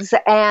pigs.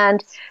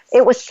 And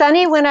it was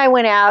sunny when I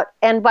went out.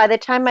 And by the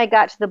time I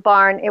got to the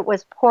barn, it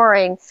was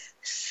pouring.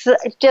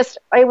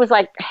 It was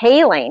like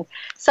hailing.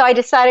 So I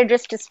decided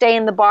just to stay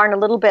in the barn a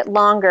little bit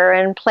longer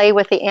and play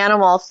with the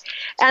animals.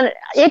 And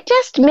it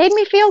just made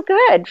me feel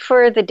good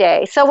for the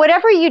day. So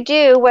whatever you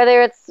do,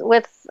 whether it's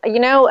with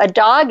a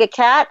dog, a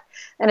cat,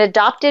 an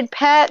adopted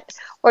pet,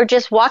 or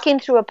just walking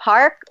through a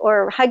park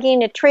or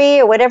hugging a tree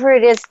or whatever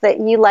it is that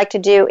you like to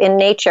do in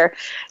nature.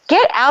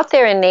 Get out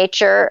there in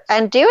nature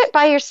and do it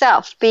by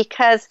yourself,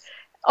 because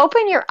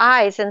open your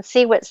eyes and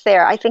see what's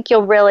there. I think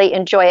you'll really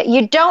enjoy it.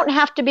 You don't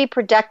have to be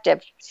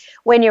productive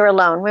when you're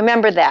alone.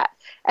 Remember that.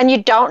 And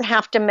you don't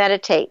have to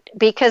meditate,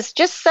 because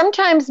just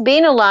sometimes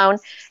being alone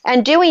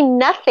and doing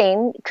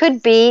nothing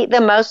could be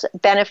the most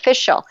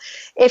beneficial.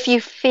 If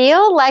you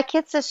feel like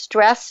it's a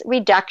stress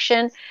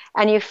reduction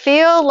and you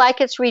feel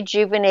like it's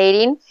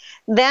rejuvenating,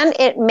 then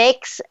it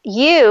makes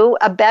you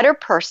a better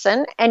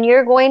person, and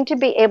you're going to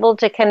be able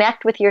to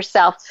connect with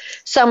yourself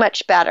so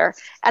much better.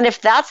 And if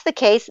that's the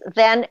case,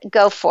 then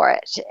go for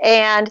it.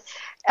 And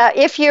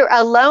if your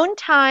alone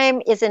time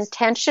is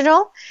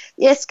intentional,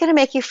 it's going to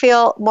make you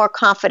feel more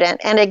confident.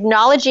 And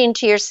acknowledging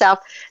to yourself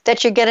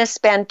that you're going to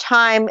spend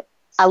time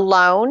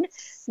alone,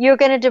 you're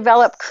going to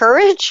develop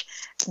courage,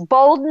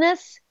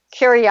 boldness,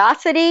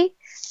 curiosity,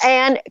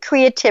 and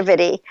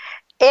creativity.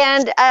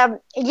 And, I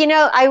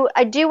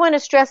do want to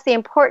stress the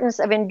importance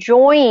of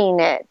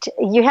enjoying it.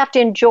 You have to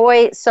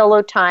enjoy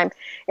solo time.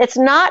 It's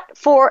not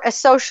for a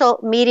social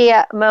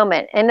media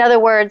moment. In other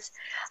words,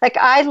 like,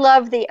 I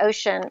love the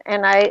ocean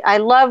and I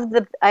love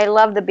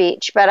the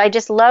beach, but I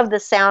just love the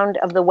sound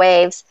of the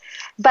waves.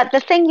 But the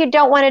thing you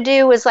don't want to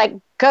do is like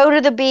go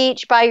to the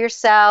beach by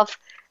yourself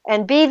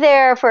and be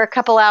there for a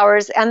couple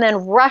hours and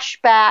then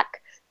rush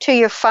back to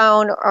your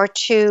phone or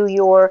to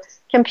your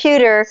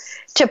computer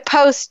to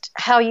post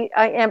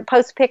and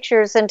post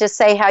pictures and to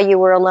say how you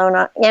were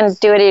alone and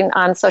do it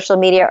on social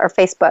media or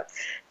Facebook.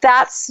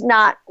 That's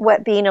not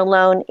what being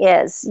alone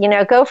is.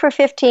 Go for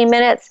 15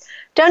 minutes.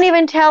 Don't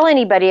even tell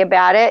anybody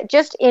about it.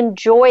 Just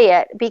enjoy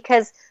it,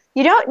 because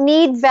you don't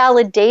need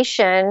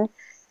validation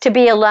to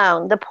be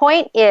alone. The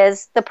point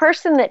is, the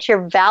person that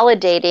you're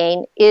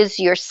validating is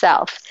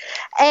yourself.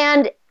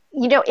 And,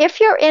 if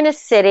you're in a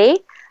city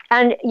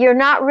and you're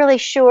not really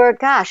sure,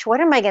 gosh, what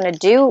am I going to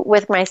do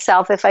with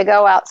myself if I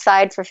go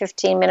outside for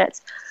 15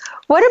 minutes?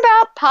 What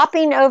about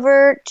popping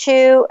over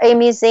to a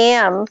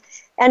museum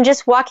and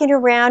just walking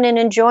around and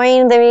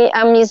enjoying the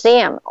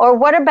museum? Or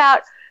what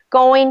about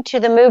going to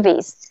the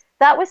movies?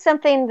 That was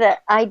something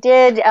that I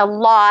did a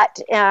lot,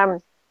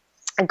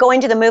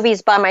 going to the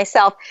movies by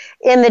myself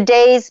in the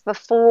days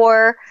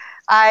before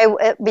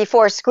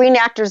Screen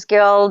Actors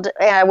Guild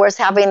was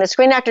having the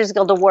Screen Actors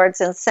Guild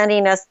Awards and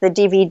sending us the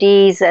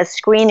DVDs as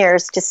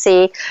screeners to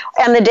see,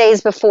 and the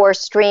days before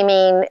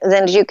streaming,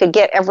 then you could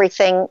get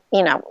everything,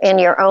 in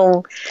your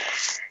own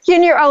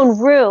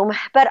room.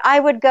 But I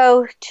would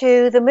go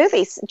to the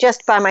movies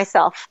just by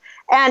myself.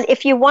 And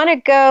if you want to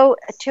go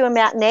to a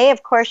matinee,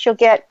 of course, you'll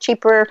get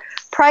cheaper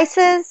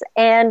prices,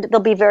 and there'll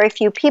be very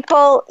few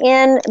people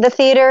in the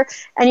theater,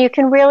 and you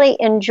can really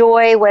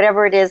enjoy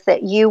whatever it is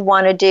that you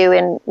want to do,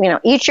 and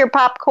eat your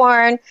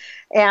popcorn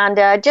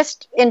and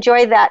just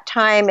enjoy that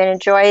time and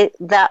enjoy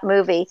that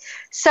movie.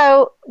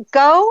 So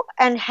go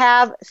and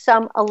have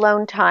some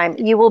alone time.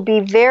 You will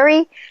be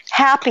very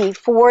happy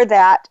for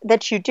that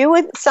you're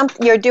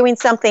doing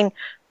something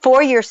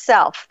for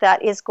yourself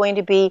that is going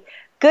to be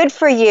good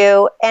for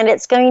you, and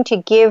it's going to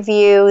give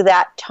you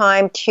that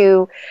time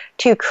to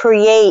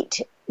create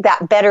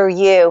that better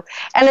you.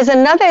 And as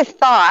another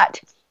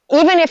thought,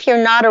 even if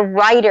you're not a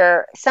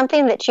writer,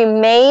 something that you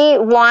may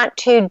want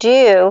to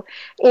do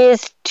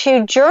is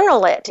to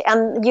journal it.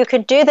 And you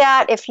could do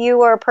that if you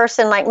were a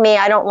person like me.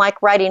 I don't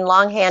like writing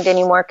longhand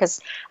anymore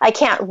because I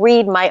can't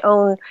read my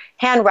own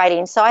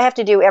handwriting. So I have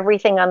to do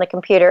everything on the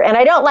computer. And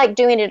I don't like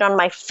doing it on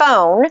my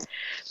phone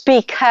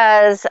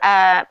because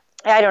I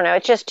don't know,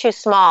 it's just too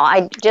small.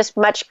 I just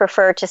much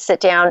prefer to sit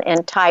down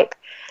and type.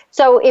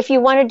 So if you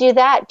want to do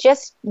that,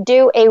 just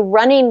do a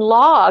running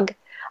log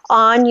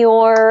on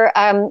your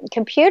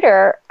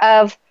computer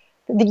of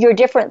your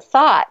different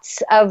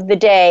thoughts of the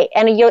day.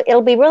 And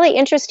it'll be really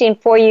interesting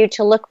for you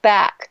to look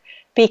back,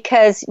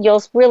 because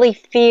you'll really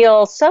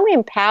feel so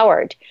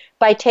empowered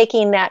by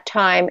taking that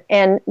time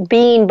and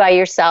being by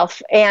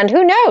yourself. And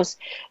who knows,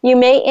 you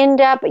may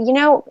end up,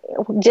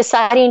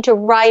 deciding to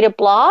write a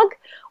blog,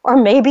 or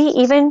maybe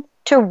even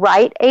to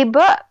write a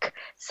book.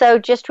 So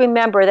just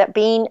remember that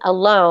being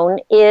alone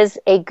is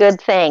a good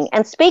thing.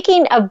 And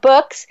speaking of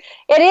books,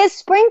 it is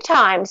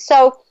springtime.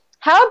 So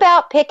how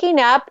about picking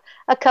up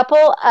a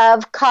couple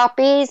of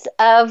copies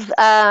of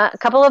a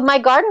couple of my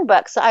garden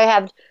books? I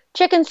have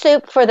Chicken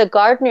Soup for the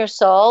Gardener's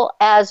Soul,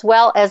 as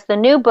well as the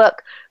new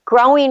book,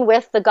 Growing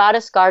with the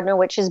Goddess Gardener,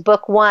 which is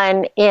book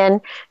 1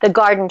 in the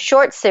Garden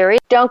Short series.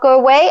 Don't go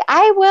away.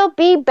 I will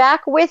be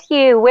back with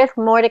you with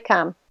more to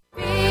come.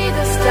 Be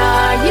the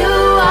star you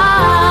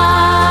are,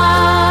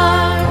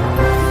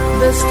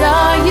 the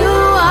star you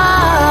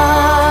are.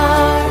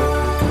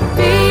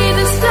 Be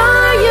the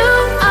star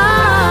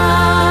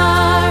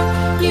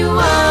you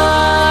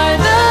are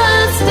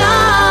the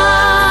star.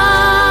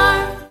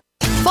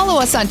 Follow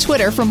us on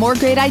Twitter for more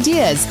great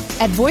ideas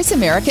at Voice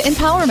America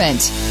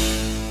Empowerment.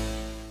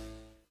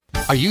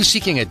 Are you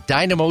seeking a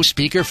dynamo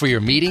speaker for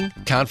your meeting,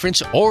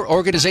 conference, or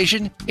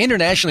organization?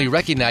 Internationally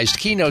recognized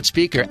keynote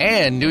speaker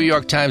and New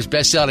York Times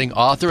bestselling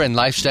author and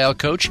lifestyle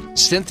coach,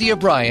 Cynthia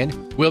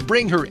Bryan, will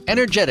bring her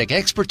energetic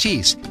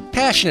expertise,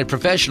 passionate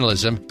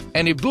professionalism,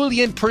 and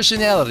ebullient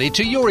personality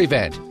to your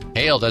event.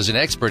 Hailed as an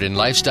expert in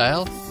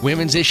lifestyle,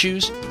 women's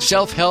issues,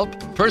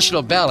 self-help,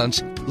 personal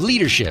balance,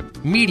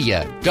 leadership,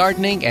 media,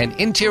 gardening, and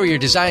interior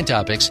design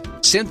topics,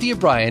 Cynthia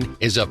Bryan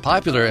is a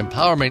popular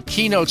empowerment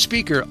keynote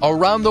speaker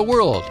around the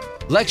world,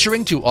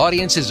 lecturing to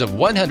audiences of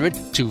 100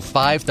 to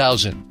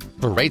 5,000.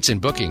 For rates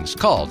and bookings,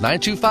 call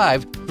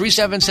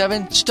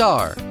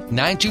 925-377-STAR,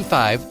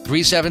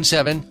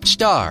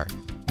 925-377-STAR,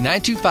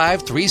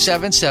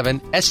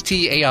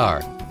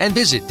 925-377-STAR, and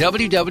visit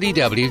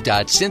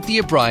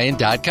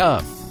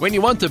www.cynthiabryan.com. When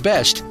you want the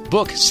best,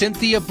 book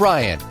Cynthia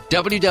Bryan,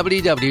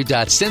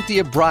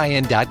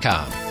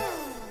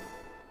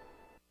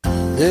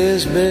 www.cynthiabryan.com.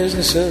 This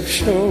business of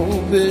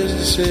show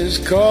business is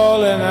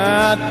calling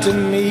out to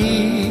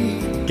me.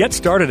 Get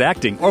started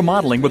acting or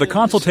modeling with a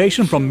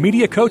consultation from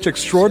media coach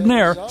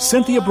extraordinaire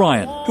Cynthia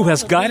Bryan, who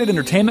has guided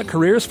entertainment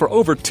careers for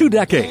over 2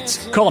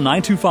 decades. Call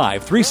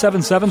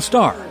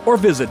 925-377-STAR or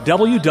visit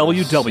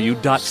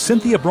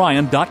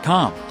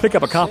www.cynthiabryan.com. Pick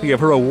up a copy of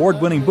her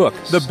award-winning book,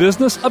 The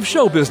Business of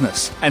Show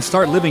Business, and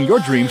start living your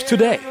dreams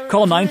today.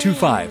 Call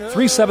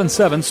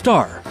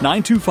 925-377-STAR,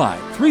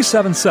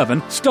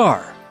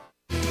 925-377-STAR.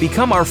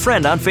 Become our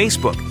friend on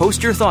Facebook.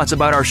 Post your thoughts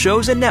about our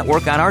shows and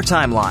network on our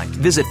timeline.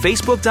 Visit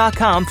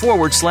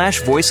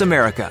Facebook.com/Voice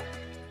America.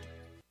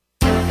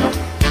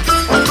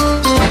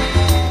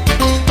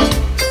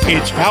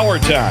 It's Power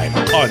Time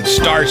on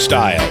Star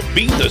Style.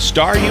 Be the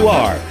star you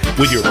are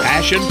with your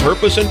passion,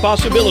 purpose, and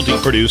possibility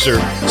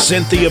producer,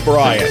 Cynthia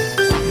Bryan.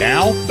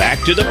 Now, back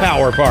to the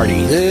Power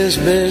Party. This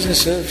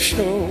business of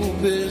show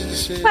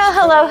business is...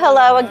 Well,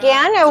 hello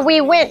again. We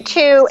went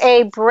to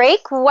a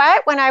break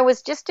when I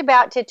was just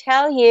about to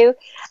tell you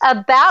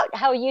about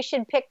how you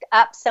should pick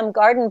up some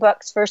garden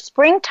books for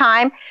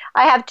springtime.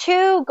 I have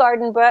 2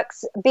 garden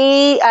books.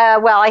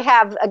 I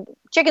have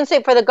Chicken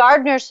Soup for the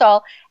Gardener's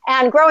Soul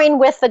and Growing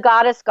with the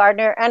Goddess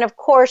Gardener, and of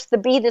course the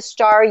Be the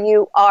Star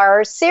You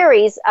Are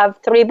series of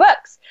 3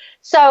 books.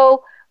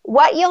 So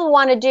what you'll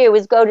want to do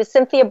is go to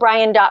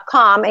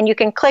CynthiaBryan.com and you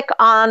can click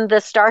on the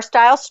Star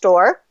Style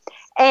store.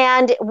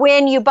 And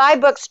when you buy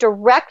books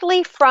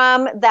directly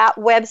from that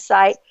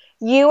website,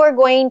 you are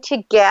going to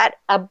get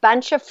a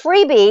bunch of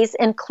freebies,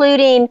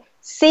 including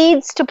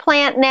seeds to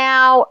plant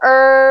now,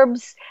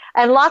 herbs,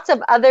 and lots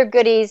of other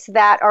goodies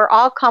that are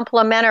all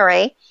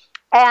complimentary.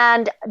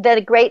 And the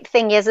great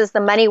thing is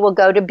the money will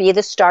go to Be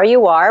the Star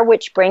You Are,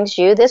 which brings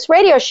you this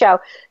radio show.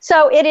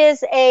 So it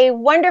is a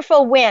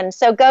wonderful win.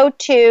 So go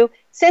to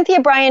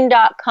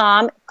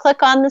CynthiaBryan.com,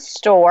 click on the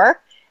store,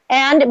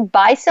 and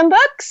buy some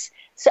books.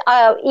 So,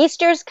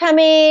 Easter's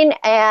coming,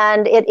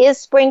 and it is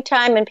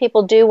springtime, and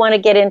people do want to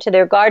get into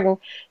their garden,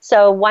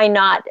 so why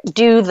not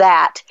do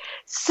that?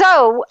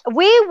 So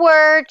we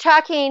were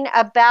talking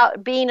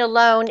about being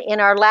alone in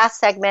our last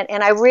segment,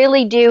 and I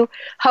really do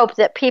hope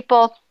that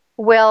people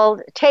will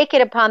take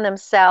it upon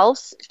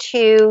themselves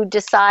to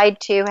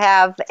decide to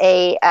have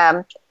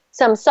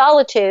some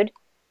solitude,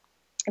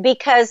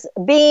 because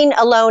being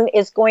alone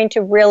is going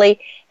to really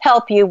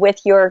help you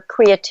with your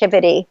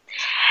creativity.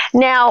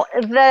 Now,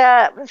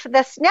 the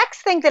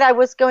next thing that I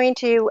was going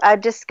to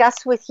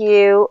discuss with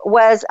you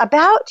was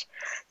about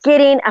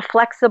getting a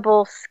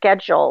flexible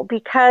schedule,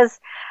 because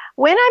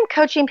when I'm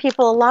coaching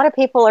people, a lot of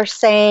people are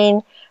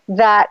saying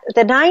that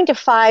the 9 to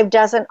 5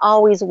 doesn't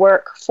always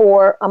work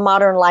for a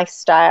modern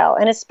lifestyle,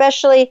 and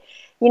especially,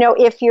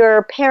 if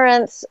you're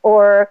parents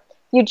or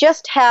you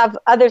just have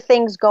other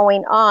things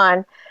going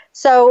on.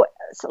 So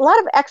a lot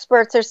of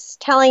experts are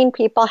telling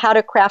people how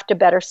to craft a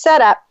better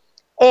setup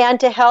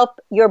and to help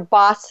your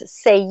boss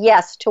say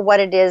yes to what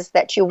it is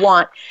that you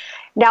want.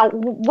 Now,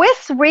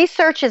 with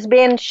research has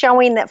been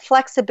showing that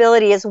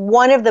flexibility is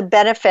one of the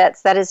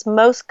benefits that is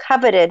most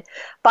coveted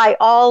by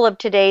all of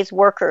today's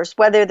workers,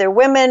 whether they're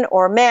women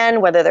or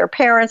men, whether they're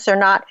parents or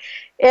not.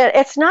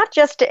 It's not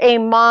just a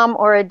mom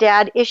or a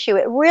dad issue.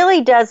 It really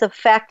does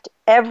affect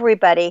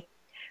everybody.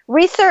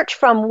 Research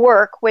from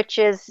Work, which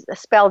is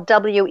spelled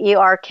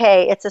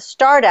W-E-R-K, it's a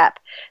startup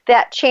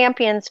that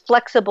champions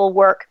flexible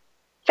work,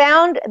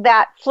 found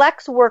that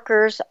flex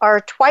workers are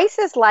twice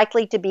as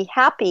likely to be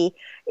happy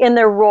in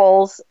their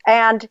roles,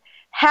 and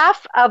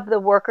half of the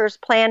workers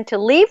plan to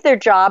leave their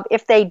job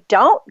if they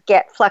don't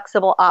get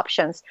flexible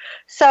options.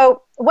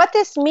 So what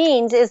this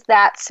means is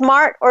that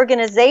smart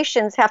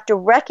organizations have to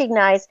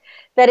recognize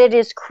that it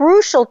is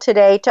crucial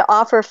today to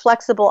offer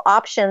flexible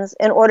options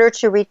in order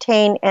to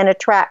retain and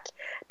attract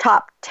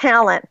top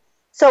talent.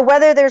 So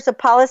whether there's a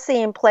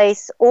policy in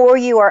place or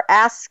you are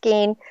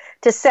asking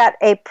to set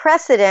a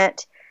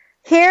precedent,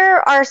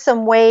 here are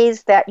some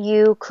ways that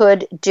you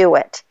could do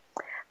it.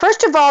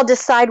 First of all,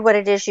 decide what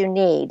it is you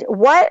need.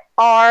 What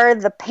are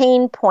the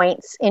pain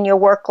points in your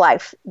work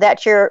life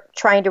that you're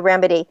trying to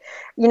remedy?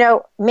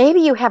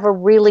 Maybe you have a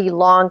really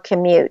long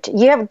commute.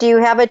 Do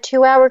you have a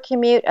 2-hour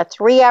commute, a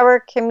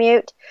 3-hour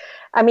commute?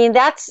 I mean,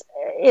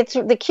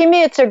 the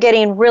commutes are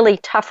getting really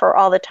tougher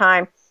all the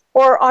time.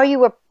 Or are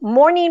you a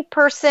morning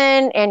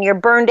person and you're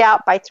burned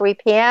out by 3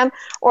 p.m.?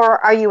 Or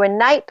are you a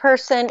night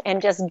person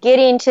and just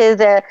getting to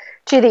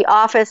the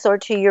office or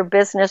to your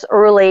business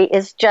early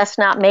is just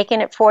not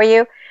making it for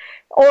you?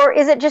 Or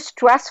is it just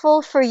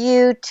stressful for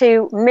you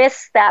to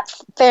miss that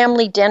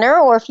family dinner?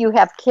 Or if you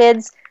have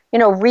kids,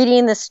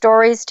 reading the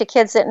stories to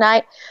kids at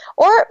night.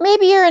 Or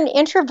maybe you're an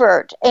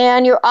introvert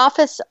and your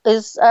office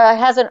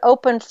has an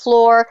open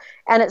floor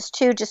and it's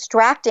too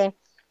distracting.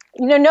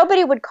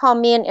 Nobody would call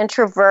me an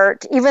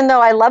introvert, even though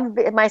I love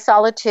my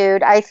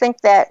solitude. I think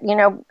that,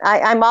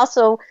 I'm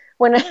also,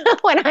 when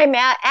I'm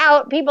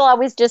out, people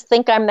always just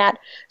think I'm that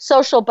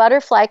social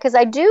butterfly because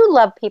I do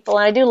love people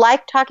and I do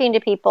like talking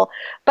to people.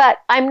 But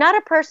I'm not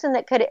a person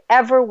that could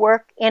ever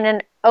work in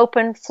an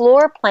open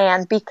floor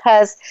plan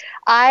because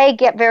I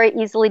get very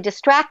easily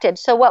distracted.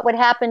 So what would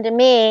happen to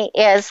me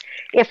is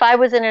if I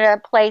was in a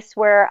place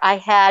where I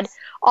had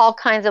all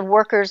kinds of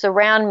workers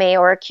around me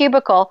or a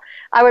cubicle,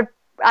 I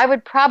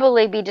would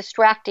probably be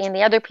distracting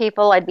the other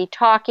people. I'd be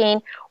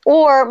talking,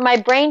 or my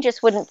brain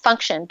just wouldn't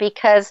function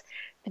because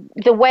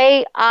the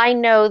way I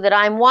know that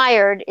I'm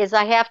wired is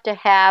I have to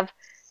have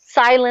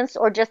silence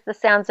or just the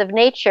sounds of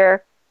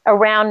nature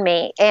around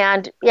me.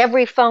 And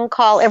every phone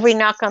call, every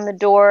knock on the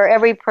door,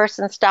 every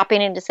person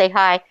stopping in to say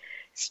hi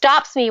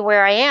stops me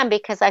where I am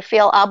because I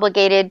feel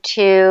obligated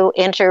to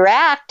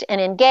interact and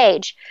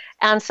engage.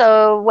 And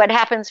so what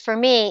happens for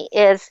me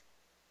is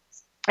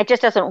it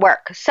just doesn't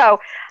work. So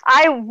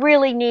I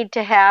really need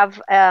to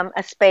have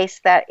a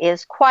space that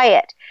is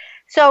quiet.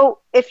 So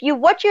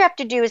what you have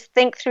to do is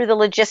think through the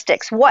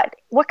logistics. What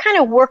kind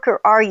of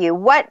worker are you?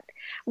 What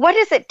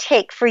does it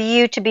take for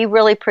you to be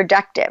really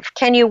productive?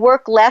 Can you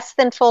work less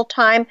than full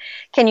time?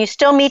 Can you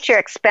still meet your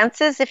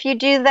expenses if you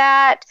do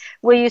that?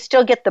 Will you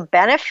still get the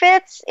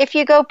benefits if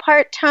you go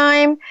part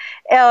time?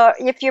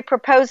 If you're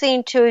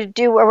proposing to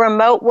do a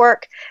remote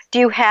work, do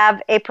you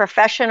have a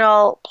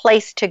professional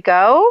place to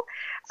go?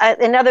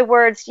 In other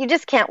words, you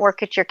just can't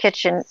work at your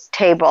kitchen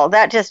table.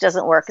 That just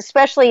doesn't work,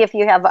 especially if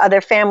you have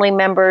other family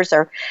members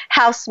or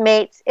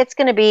housemates. It's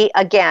going to be,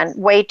 again,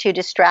 way too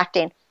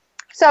distracting.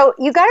 So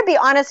you got to be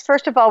honest,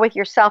 first of all, with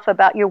yourself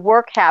about your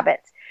work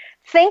habits.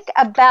 Think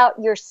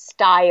about your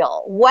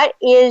style. What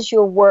is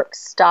your work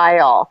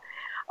style?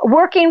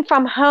 Working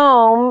from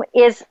home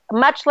is a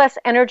much less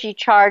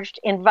energy-charged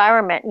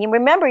environment. You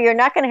remember, you're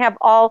not going to have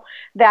all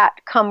that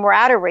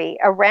camaraderie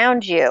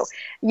around you.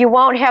 You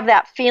won't have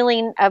that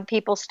feeling of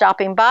people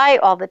stopping by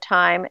all the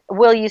time.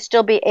 Will you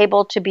still be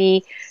able to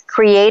be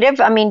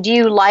creative? I mean, do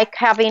you like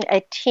having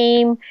a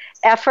team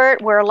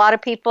effort where a lot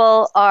of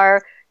people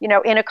are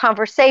in a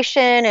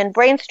conversation and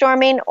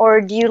brainstorming,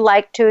 or do you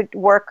like to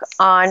work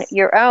on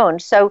your own?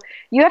 So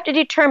you have to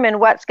determine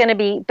what's going to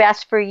be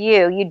best for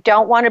you. You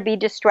don't want to be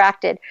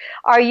distracted.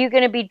 Are you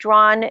going to be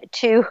drawn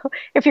to,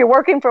 if you're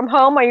working from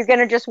home, are you going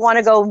to just want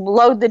to go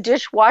load the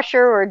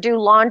dishwasher or do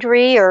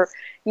laundry or,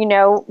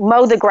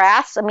 mow the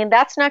grass? I mean,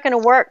 that's not going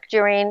to work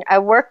during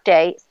a work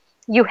day.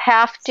 You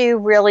have to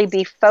really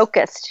be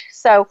focused.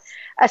 So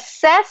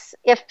assess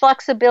if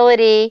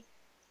flexibility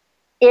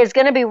is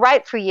going to be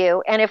right for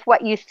you, and if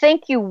what you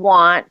think you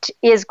want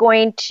is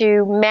going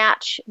to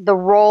match the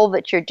role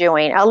that you're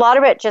doing. A lot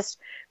of it just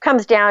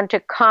comes down to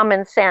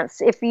common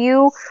sense. If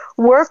you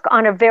work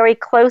on a very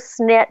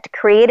close-knit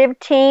creative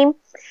team,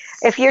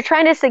 if you're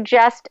trying to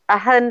suggest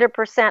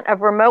 100%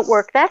 of remote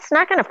work, that's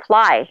not going to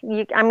fly.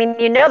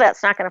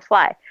 That's not going to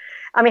fly.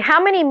 I mean,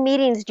 how many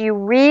meetings do you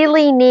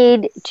really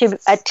need to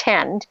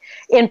attend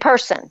in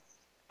person?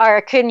 Or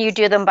can you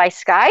do them by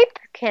Skype?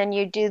 Can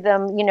you do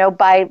them,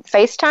 by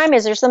FaceTime?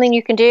 Is there something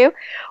you can do?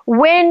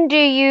 When do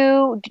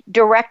you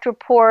direct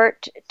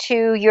report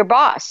to your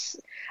boss?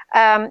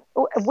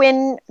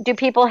 When do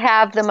people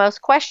have the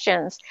most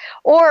questions?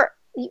 Or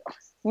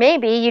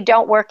maybe you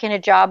don't work in a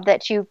job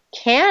that you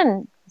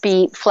can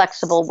be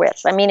flexible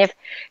with. I mean,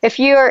 if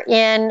you're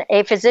in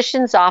a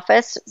physician's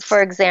office,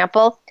 for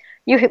example,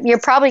 you're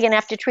probably going to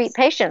have to treat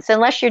patients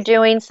unless you're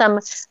doing some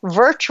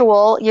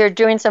virtual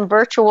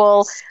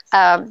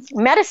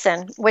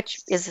medicine,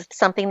 which is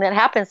something that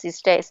happens these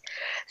days.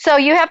 So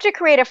you have to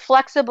create a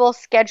flexible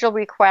schedule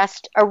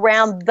request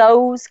around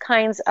those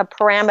kinds of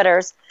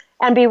parameters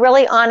and be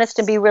really honest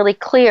and be really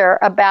clear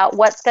about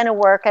what's going to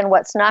work and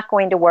what's not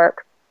going to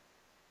work.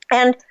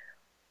 And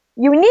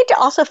you need to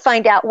also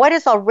find out what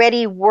is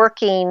already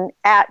working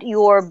at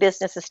your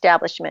business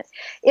establishment.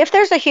 If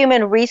there's a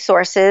human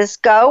resources,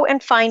 go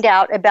and find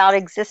out about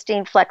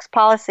existing flex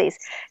policies.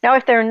 Now,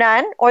 if there are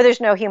none, or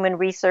there's no human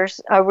resource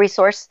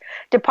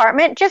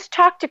department, just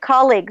talk to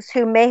colleagues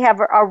who may have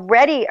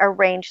already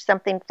arranged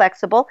something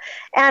flexible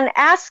and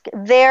ask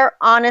their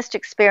honest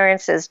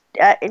experiences.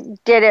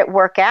 Did it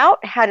work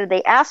out? How did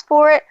they ask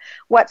for it?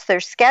 What's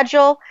their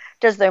schedule?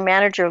 Does their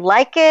manager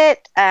like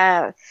it?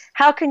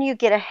 How can you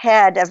get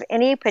ahead of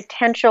any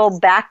potential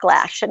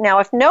backlash? Now,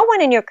 if no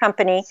one in your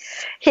company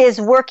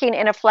is working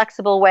in a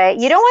flexible way,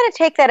 you don't want to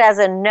take that as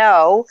a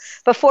no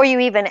before you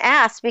even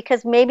ask,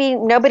 because maybe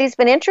nobody's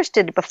been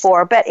interested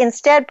before. But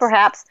instead,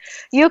 perhaps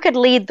you could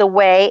lead the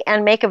way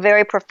and make a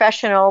very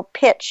professional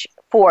pitch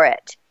for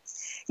it.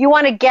 You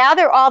want to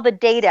gather all the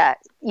data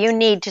you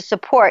need to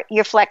support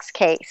your flex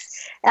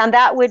case. And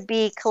that would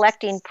be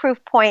collecting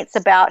proof points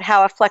about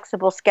how a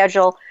flexible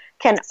schedule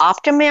can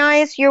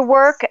optimize your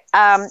work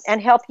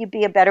and help you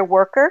be a better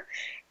worker.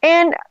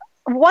 And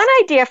one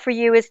idea for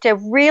you is to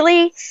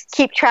really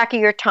keep track of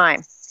your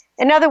time.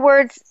 In other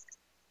words,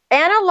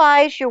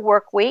 analyze your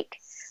work week,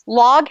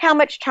 log how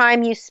much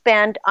time you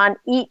spend on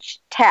each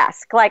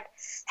task, like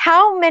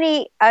how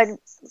many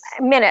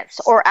minutes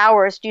or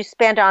hours do you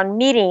spend on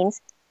meetings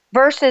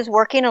versus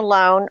working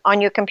alone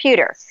on your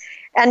computer.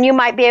 And you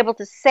might be able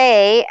to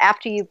say,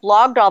 after you've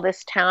logged all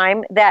this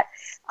time, that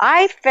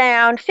I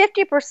found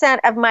 50%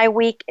 of my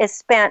week is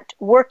spent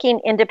working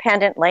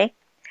independently,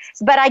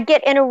 but I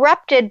get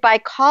interrupted by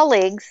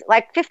colleagues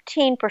like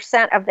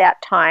 15% of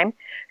that time.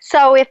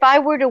 So if I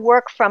were to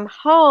work from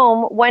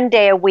home one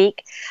day a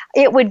week,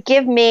 it would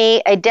give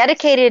me a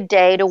dedicated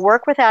day to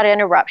work without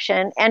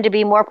interruption and to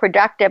be more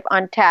productive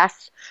on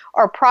tasks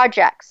or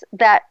projects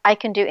that I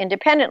can do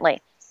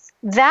independently.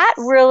 That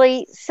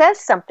really says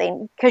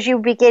something, because you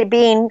begin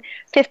being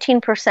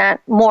 15%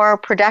 more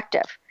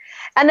productive.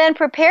 And then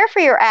prepare for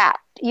your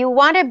act. You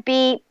want to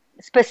be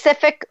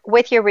specific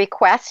with your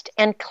request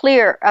and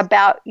clear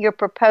about your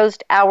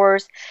proposed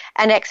hours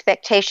and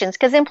expectations,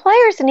 because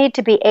employers need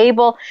to be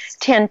able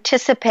to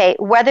anticipate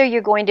whether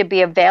you're going to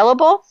be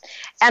available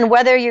and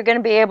whether you're going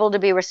to be able to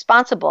be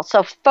responsible.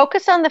 So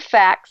focus on the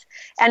facts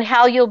and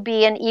how you'll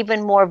be an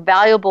even more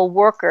valuable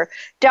worker.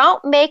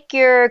 Don't make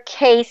your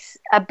case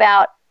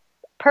about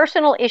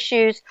personal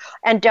issues,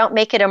 and don't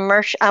make it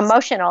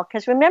emotional,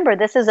 because remember,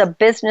 this is a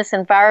business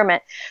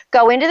environment.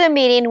 Go into the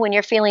meeting when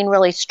you're feeling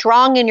really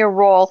strong in your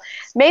role,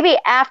 maybe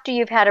after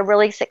you've had a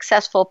really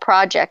successful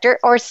project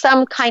or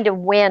some kind of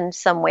win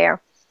somewhere.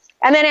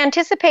 And then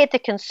anticipate the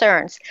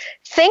concerns.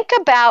 Think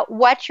about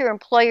what your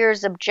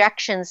employer's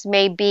objections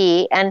may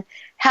be and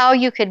how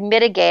you could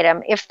mitigate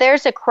them. If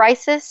there's a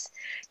crisis,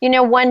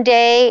 one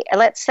day,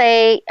 let's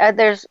say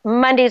there's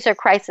Monday's a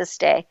crisis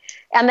day,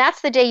 and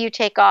that's the day you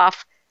take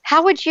off,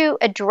 how would you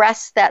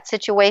address that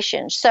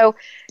situation? So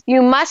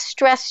you must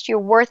stress your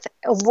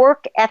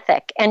work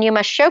ethic, and you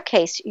must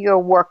showcase your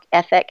work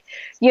ethic.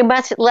 You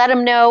must let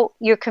them know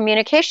your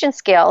communication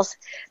skills,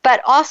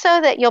 but also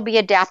that you'll be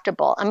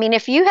adaptable. I mean,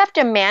 if you have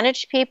to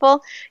manage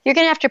people, you're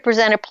going to have to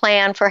present a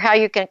plan for how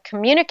you can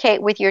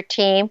communicate with your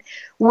team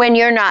when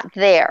you're not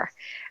there.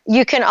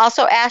 You can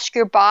also ask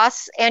your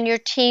boss and your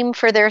team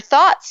for their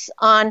thoughts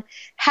on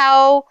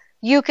how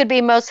you could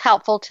be most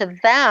helpful to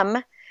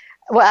them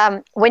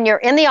when you're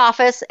in the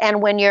office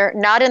and when you're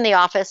not in the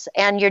office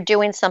and you're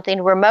doing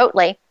something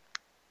remotely.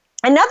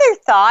 Another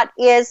thought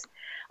is,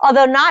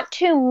 although not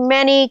too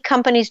many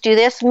companies do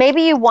this,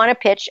 maybe you want to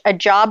pitch a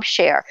job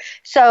share.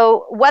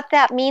 So what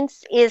that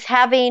means is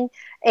having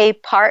a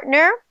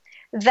partner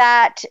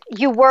that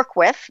you work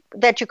with,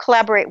 that you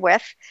collaborate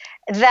with,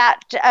 that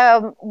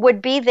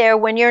would be there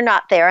when you're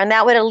not there, and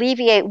that would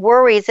alleviate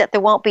worries that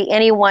there won't be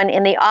anyone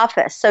in the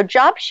office. So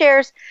job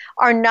shares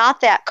are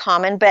not that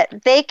common, but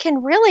they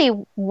can really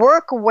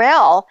work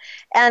well,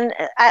 and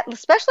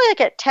especially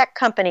like at tech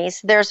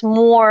companies, there's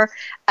more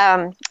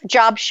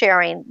job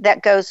sharing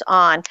that goes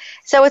on.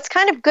 So it's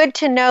kind of good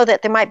to know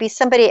that there might be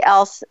somebody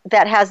else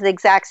that has the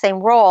exact same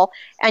role,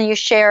 and you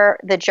share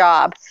the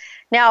job.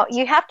 Now,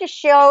 you have to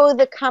show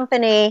the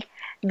company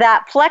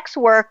that flex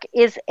work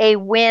is a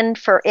win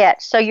for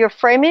it. So you're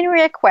framing a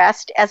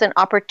request as an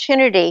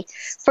opportunity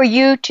for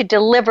you to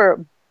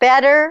deliver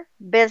better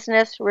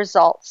business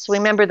results.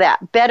 Remember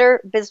that,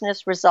 better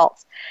business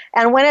results.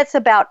 And when it's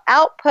about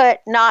output,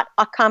 not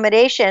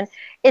accommodation,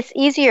 it's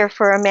easier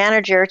for a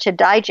manager to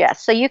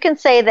digest. So you can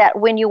say that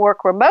when you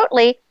work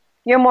remotely,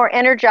 you're more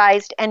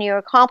energized and you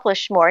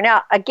accomplish more.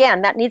 Now,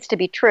 again, that needs to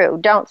be true.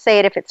 Don't say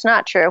it if it's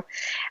not true.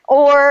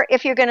 Or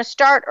if you're going to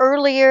start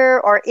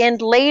earlier or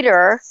end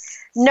later,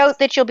 note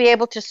that you'll be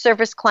able to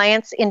service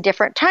clients in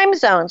different time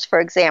zones, for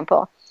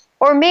example.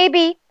 Or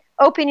maybe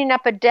opening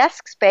up a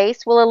desk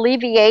space will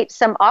alleviate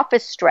some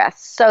office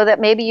stress, so that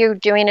maybe you're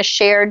doing a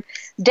shared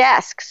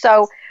desk.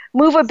 So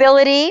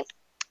movability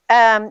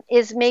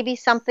is maybe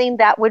something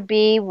that would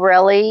be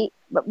really,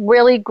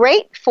 really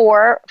great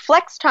for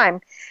flex time.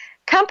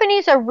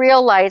 Companies are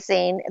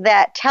realizing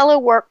that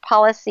telework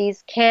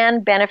policies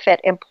can benefit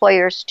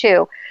employers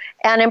too.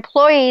 And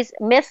employees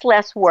miss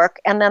less work,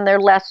 and then they're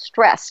less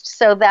stressed.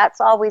 So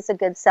that's always a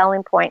good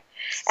selling point.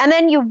 And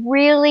then you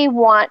really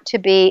want to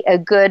be a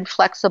good,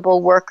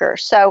 flexible worker.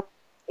 So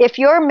if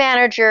your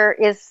manager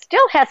is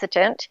still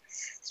hesitant,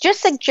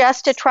 just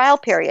suggest a trial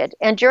period.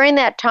 And during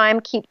that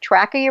time, keep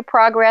track of your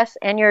progress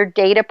and your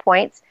data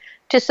points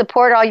to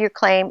support all your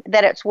claim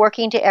that it's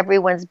working to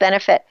everyone's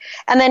benefit.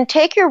 And then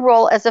take your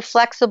role as a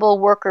flexible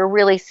worker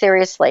really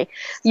seriously.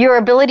 Your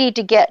ability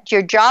to get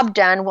your job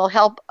done will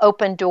help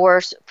open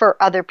doors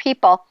for other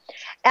people.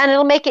 And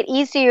it'll make it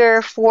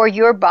easier for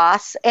your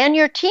boss and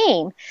your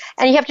team.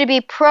 And you have to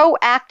be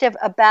proactive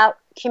about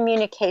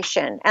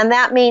communication. And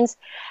that means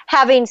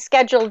having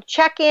scheduled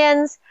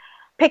check-ins,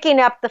 picking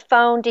up the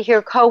phone to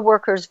hear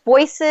coworkers'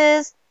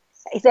 voices.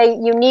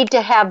 You need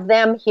to have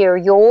them hear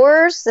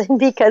yours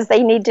because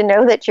they need to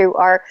know that you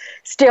are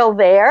still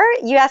there.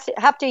 You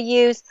have to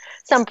use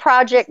some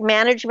project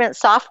management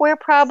software,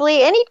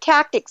 probably, any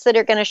tactics that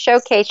are going to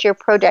showcase your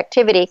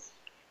productivity,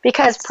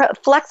 because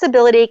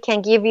flexibility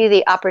can give you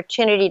the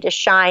opportunity to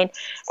shine.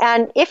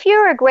 And if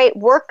you're a great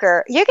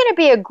worker, you're going to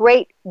be a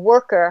great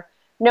worker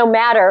no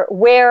matter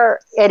where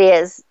it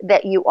is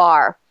that you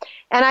are.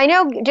 And I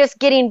know, just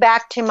getting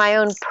back to my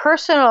own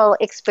personal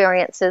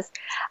experiences,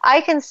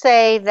 I can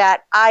say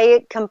that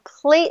I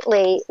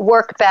completely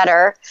work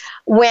better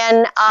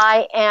when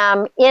I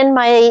am in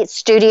my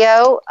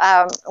studio,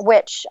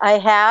 which I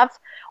have,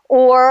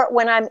 or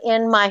when I'm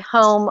in my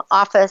home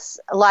office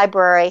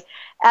library,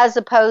 as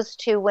opposed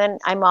to when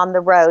I'm on the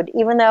road.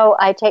 Even though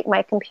I take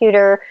my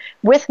computer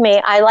with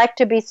me, I like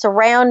to be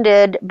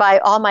surrounded by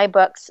all my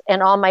books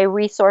and all my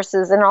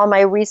resources and all my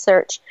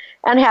research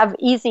and have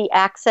easy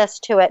access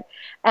to it.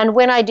 And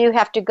when I do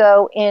have to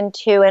go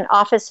into an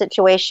office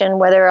situation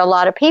where there are a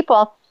lot of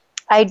people,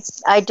 I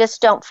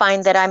just don't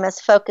find that I'm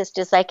as focused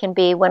as I can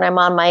be when I'm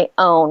on my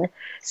own.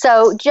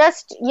 So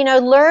just,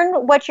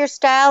 learn what your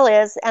style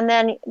is and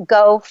then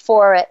go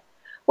for it.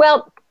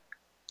 Well,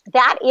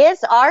 that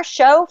is our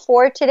show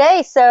for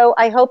today. So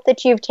I hope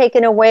that you've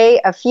taken away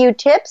a few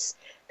tips,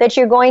 that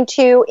you're going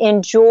to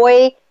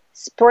enjoy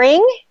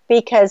spring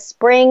because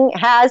spring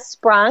has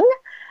sprung,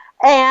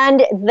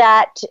 and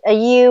that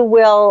you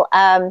will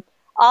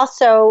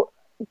also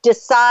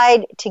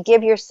decide to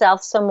give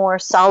yourself some more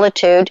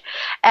solitude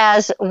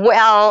as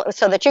well,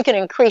 so that you can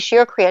increase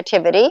your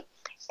creativity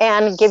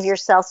and give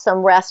yourself some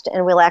rest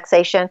and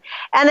relaxation.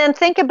 And then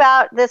think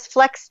about this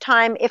flex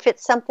time if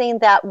it's something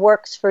that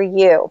works for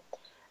you.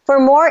 For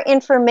more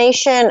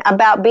information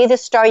about Be the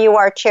Star You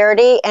Are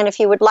charity, and if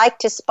you would like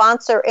to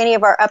sponsor any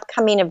of our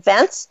upcoming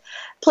events,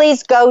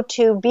 please go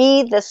to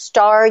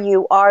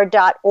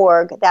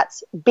BeTheStarYouAre.org.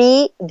 That's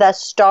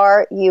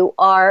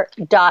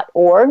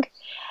BeTheStarYouAre.org.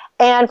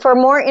 And for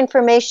more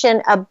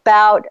information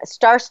about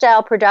Star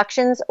Style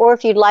Productions, or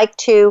if you'd like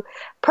to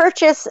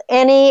purchase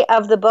any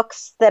of the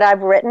books that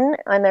I've written,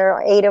 and there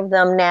are 8 of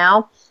them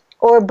now,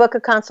 or book a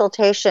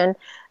consultation,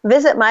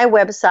 visit my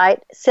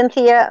website,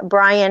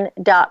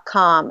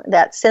 CynthiaBryan.com.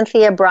 That's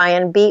Cynthia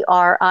Bryan,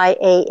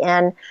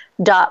 BRIAN.com.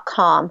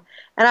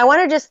 And I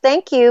want to just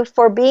thank you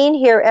for being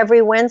here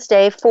every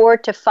Wednesday, 4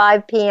 to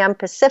 5 p.m.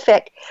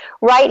 Pacific,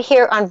 right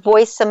here on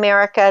Voice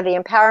America, the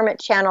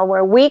Empowerment Channel,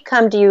 where we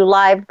come to you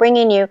live,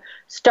 bringing you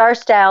Star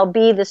Style,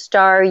 Be the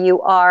Star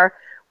You Are.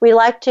 We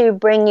like to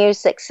bring you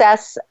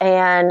success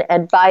and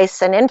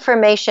advice and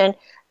information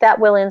that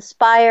will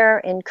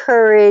inspire,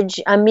 encourage,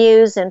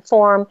 amuse,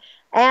 inform,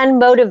 and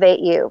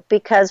motivate you,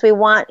 because we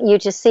want you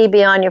to see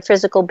beyond your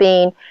physical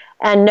being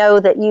and know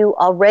that you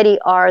already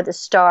are the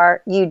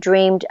star you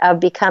dreamed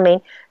of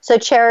becoming. So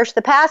cherish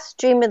the past,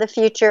 dream of the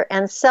future,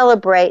 and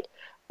celebrate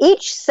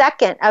each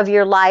second of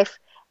your life.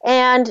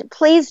 And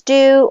please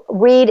do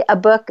read a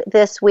book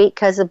this week,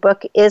 because a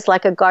book is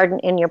like a garden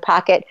in your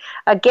pocket.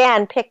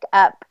 Again, pick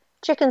up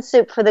Chicken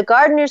Soup for the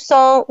Gardener's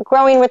Soul,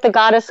 Growing with the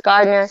Goddess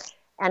Gardener,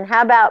 and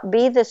how about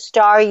Be the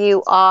Star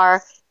You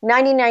Are,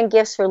 99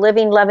 Gifts for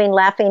Living, Loving,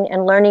 Laughing,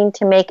 and Learning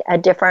to Make a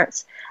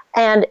Difference,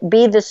 and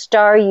Be the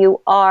Star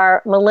You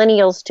Are,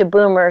 Millennials to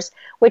Boomers,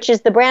 which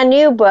is the brand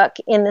new book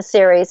in the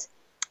series.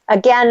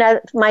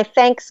 Again, my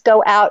thanks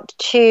go out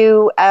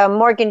to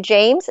Morgan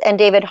James and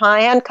David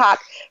Hancock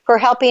for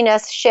helping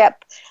us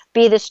ship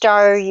Be the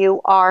Star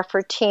You Are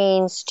for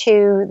teens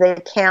to the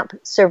camp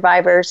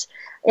survivors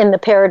in the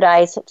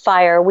Paradise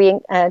Fire. We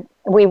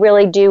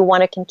really do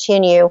want to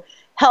continue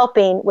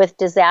helping with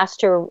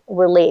disaster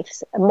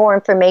reliefs. More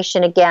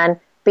information, again,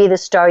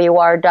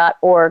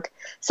 BeTheStarYouAre.org.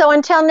 So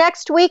until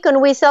next week, when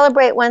we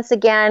celebrate once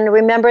again,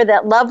 remember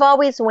that love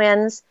always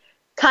wins,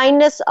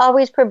 kindness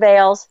always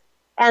prevails,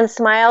 and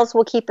smiles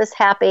will keep us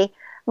happy.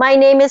 My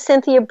name is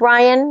Cynthia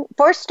Bryan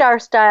for Star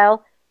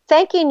Style,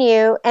 thanking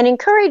you and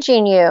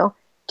encouraging you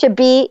to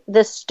be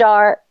the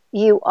star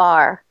you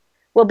are.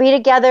 We'll be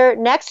together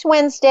next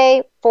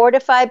Wednesday, 4 to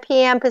 5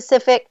 p.m.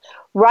 Pacific,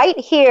 right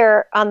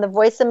here on the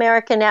Voice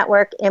America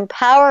Network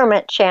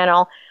Empowerment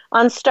Channel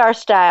on Star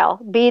Style.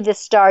 Be the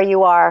Star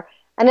You Are.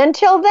 And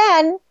until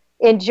then,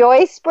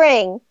 enjoy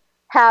spring.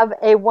 Have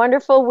a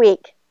wonderful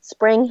week.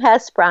 Spring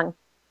has sprung.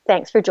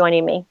 Thanks for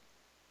joining me.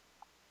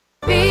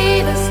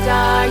 Be the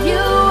star you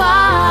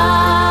are.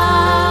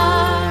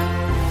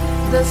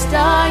 The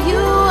star you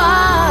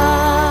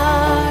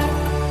are.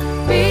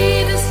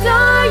 Be the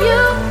star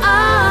you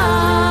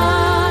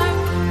are.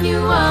 You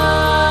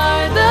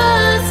are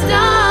the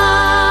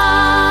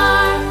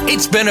star.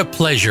 It's been a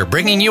pleasure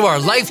bringing you our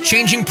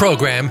life-changing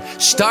program,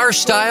 Star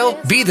Style,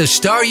 Be the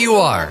Star You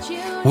Are.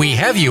 We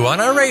have you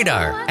on our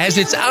radar, as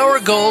it's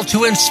our goal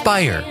to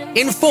inspire,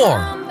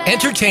 inform,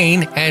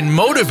 entertain, and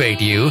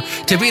motivate you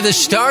to be the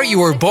star you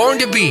were born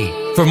to be.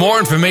 For more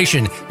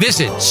information,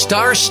 visit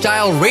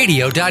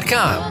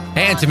starstyleradio.com.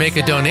 And to make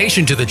a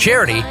donation to the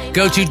charity,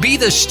 go to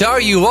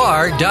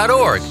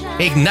BeTheStarYouAre.org.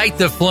 Ignite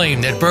the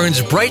flame that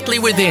burns brightly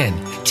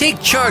within.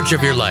 Take charge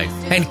of your life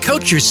and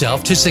coach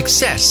yourself to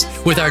success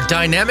with our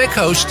dynamic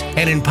host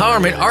and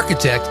empowerment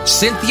architect,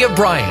 Cynthia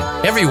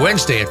Bryan, every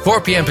Wednesday at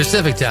 4 p.m.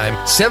 Pacific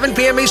Time, 7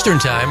 p.m. Eastern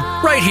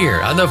Time, right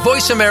here on the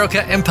Voice America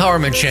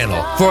Empowerment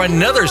Channel for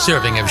another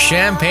serving of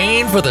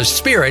champagne for the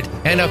spirit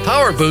and a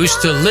power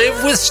boost to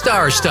live with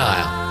Star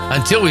Style.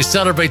 Until we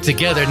celebrate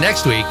together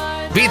next week,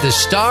 be the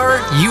star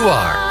you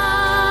are.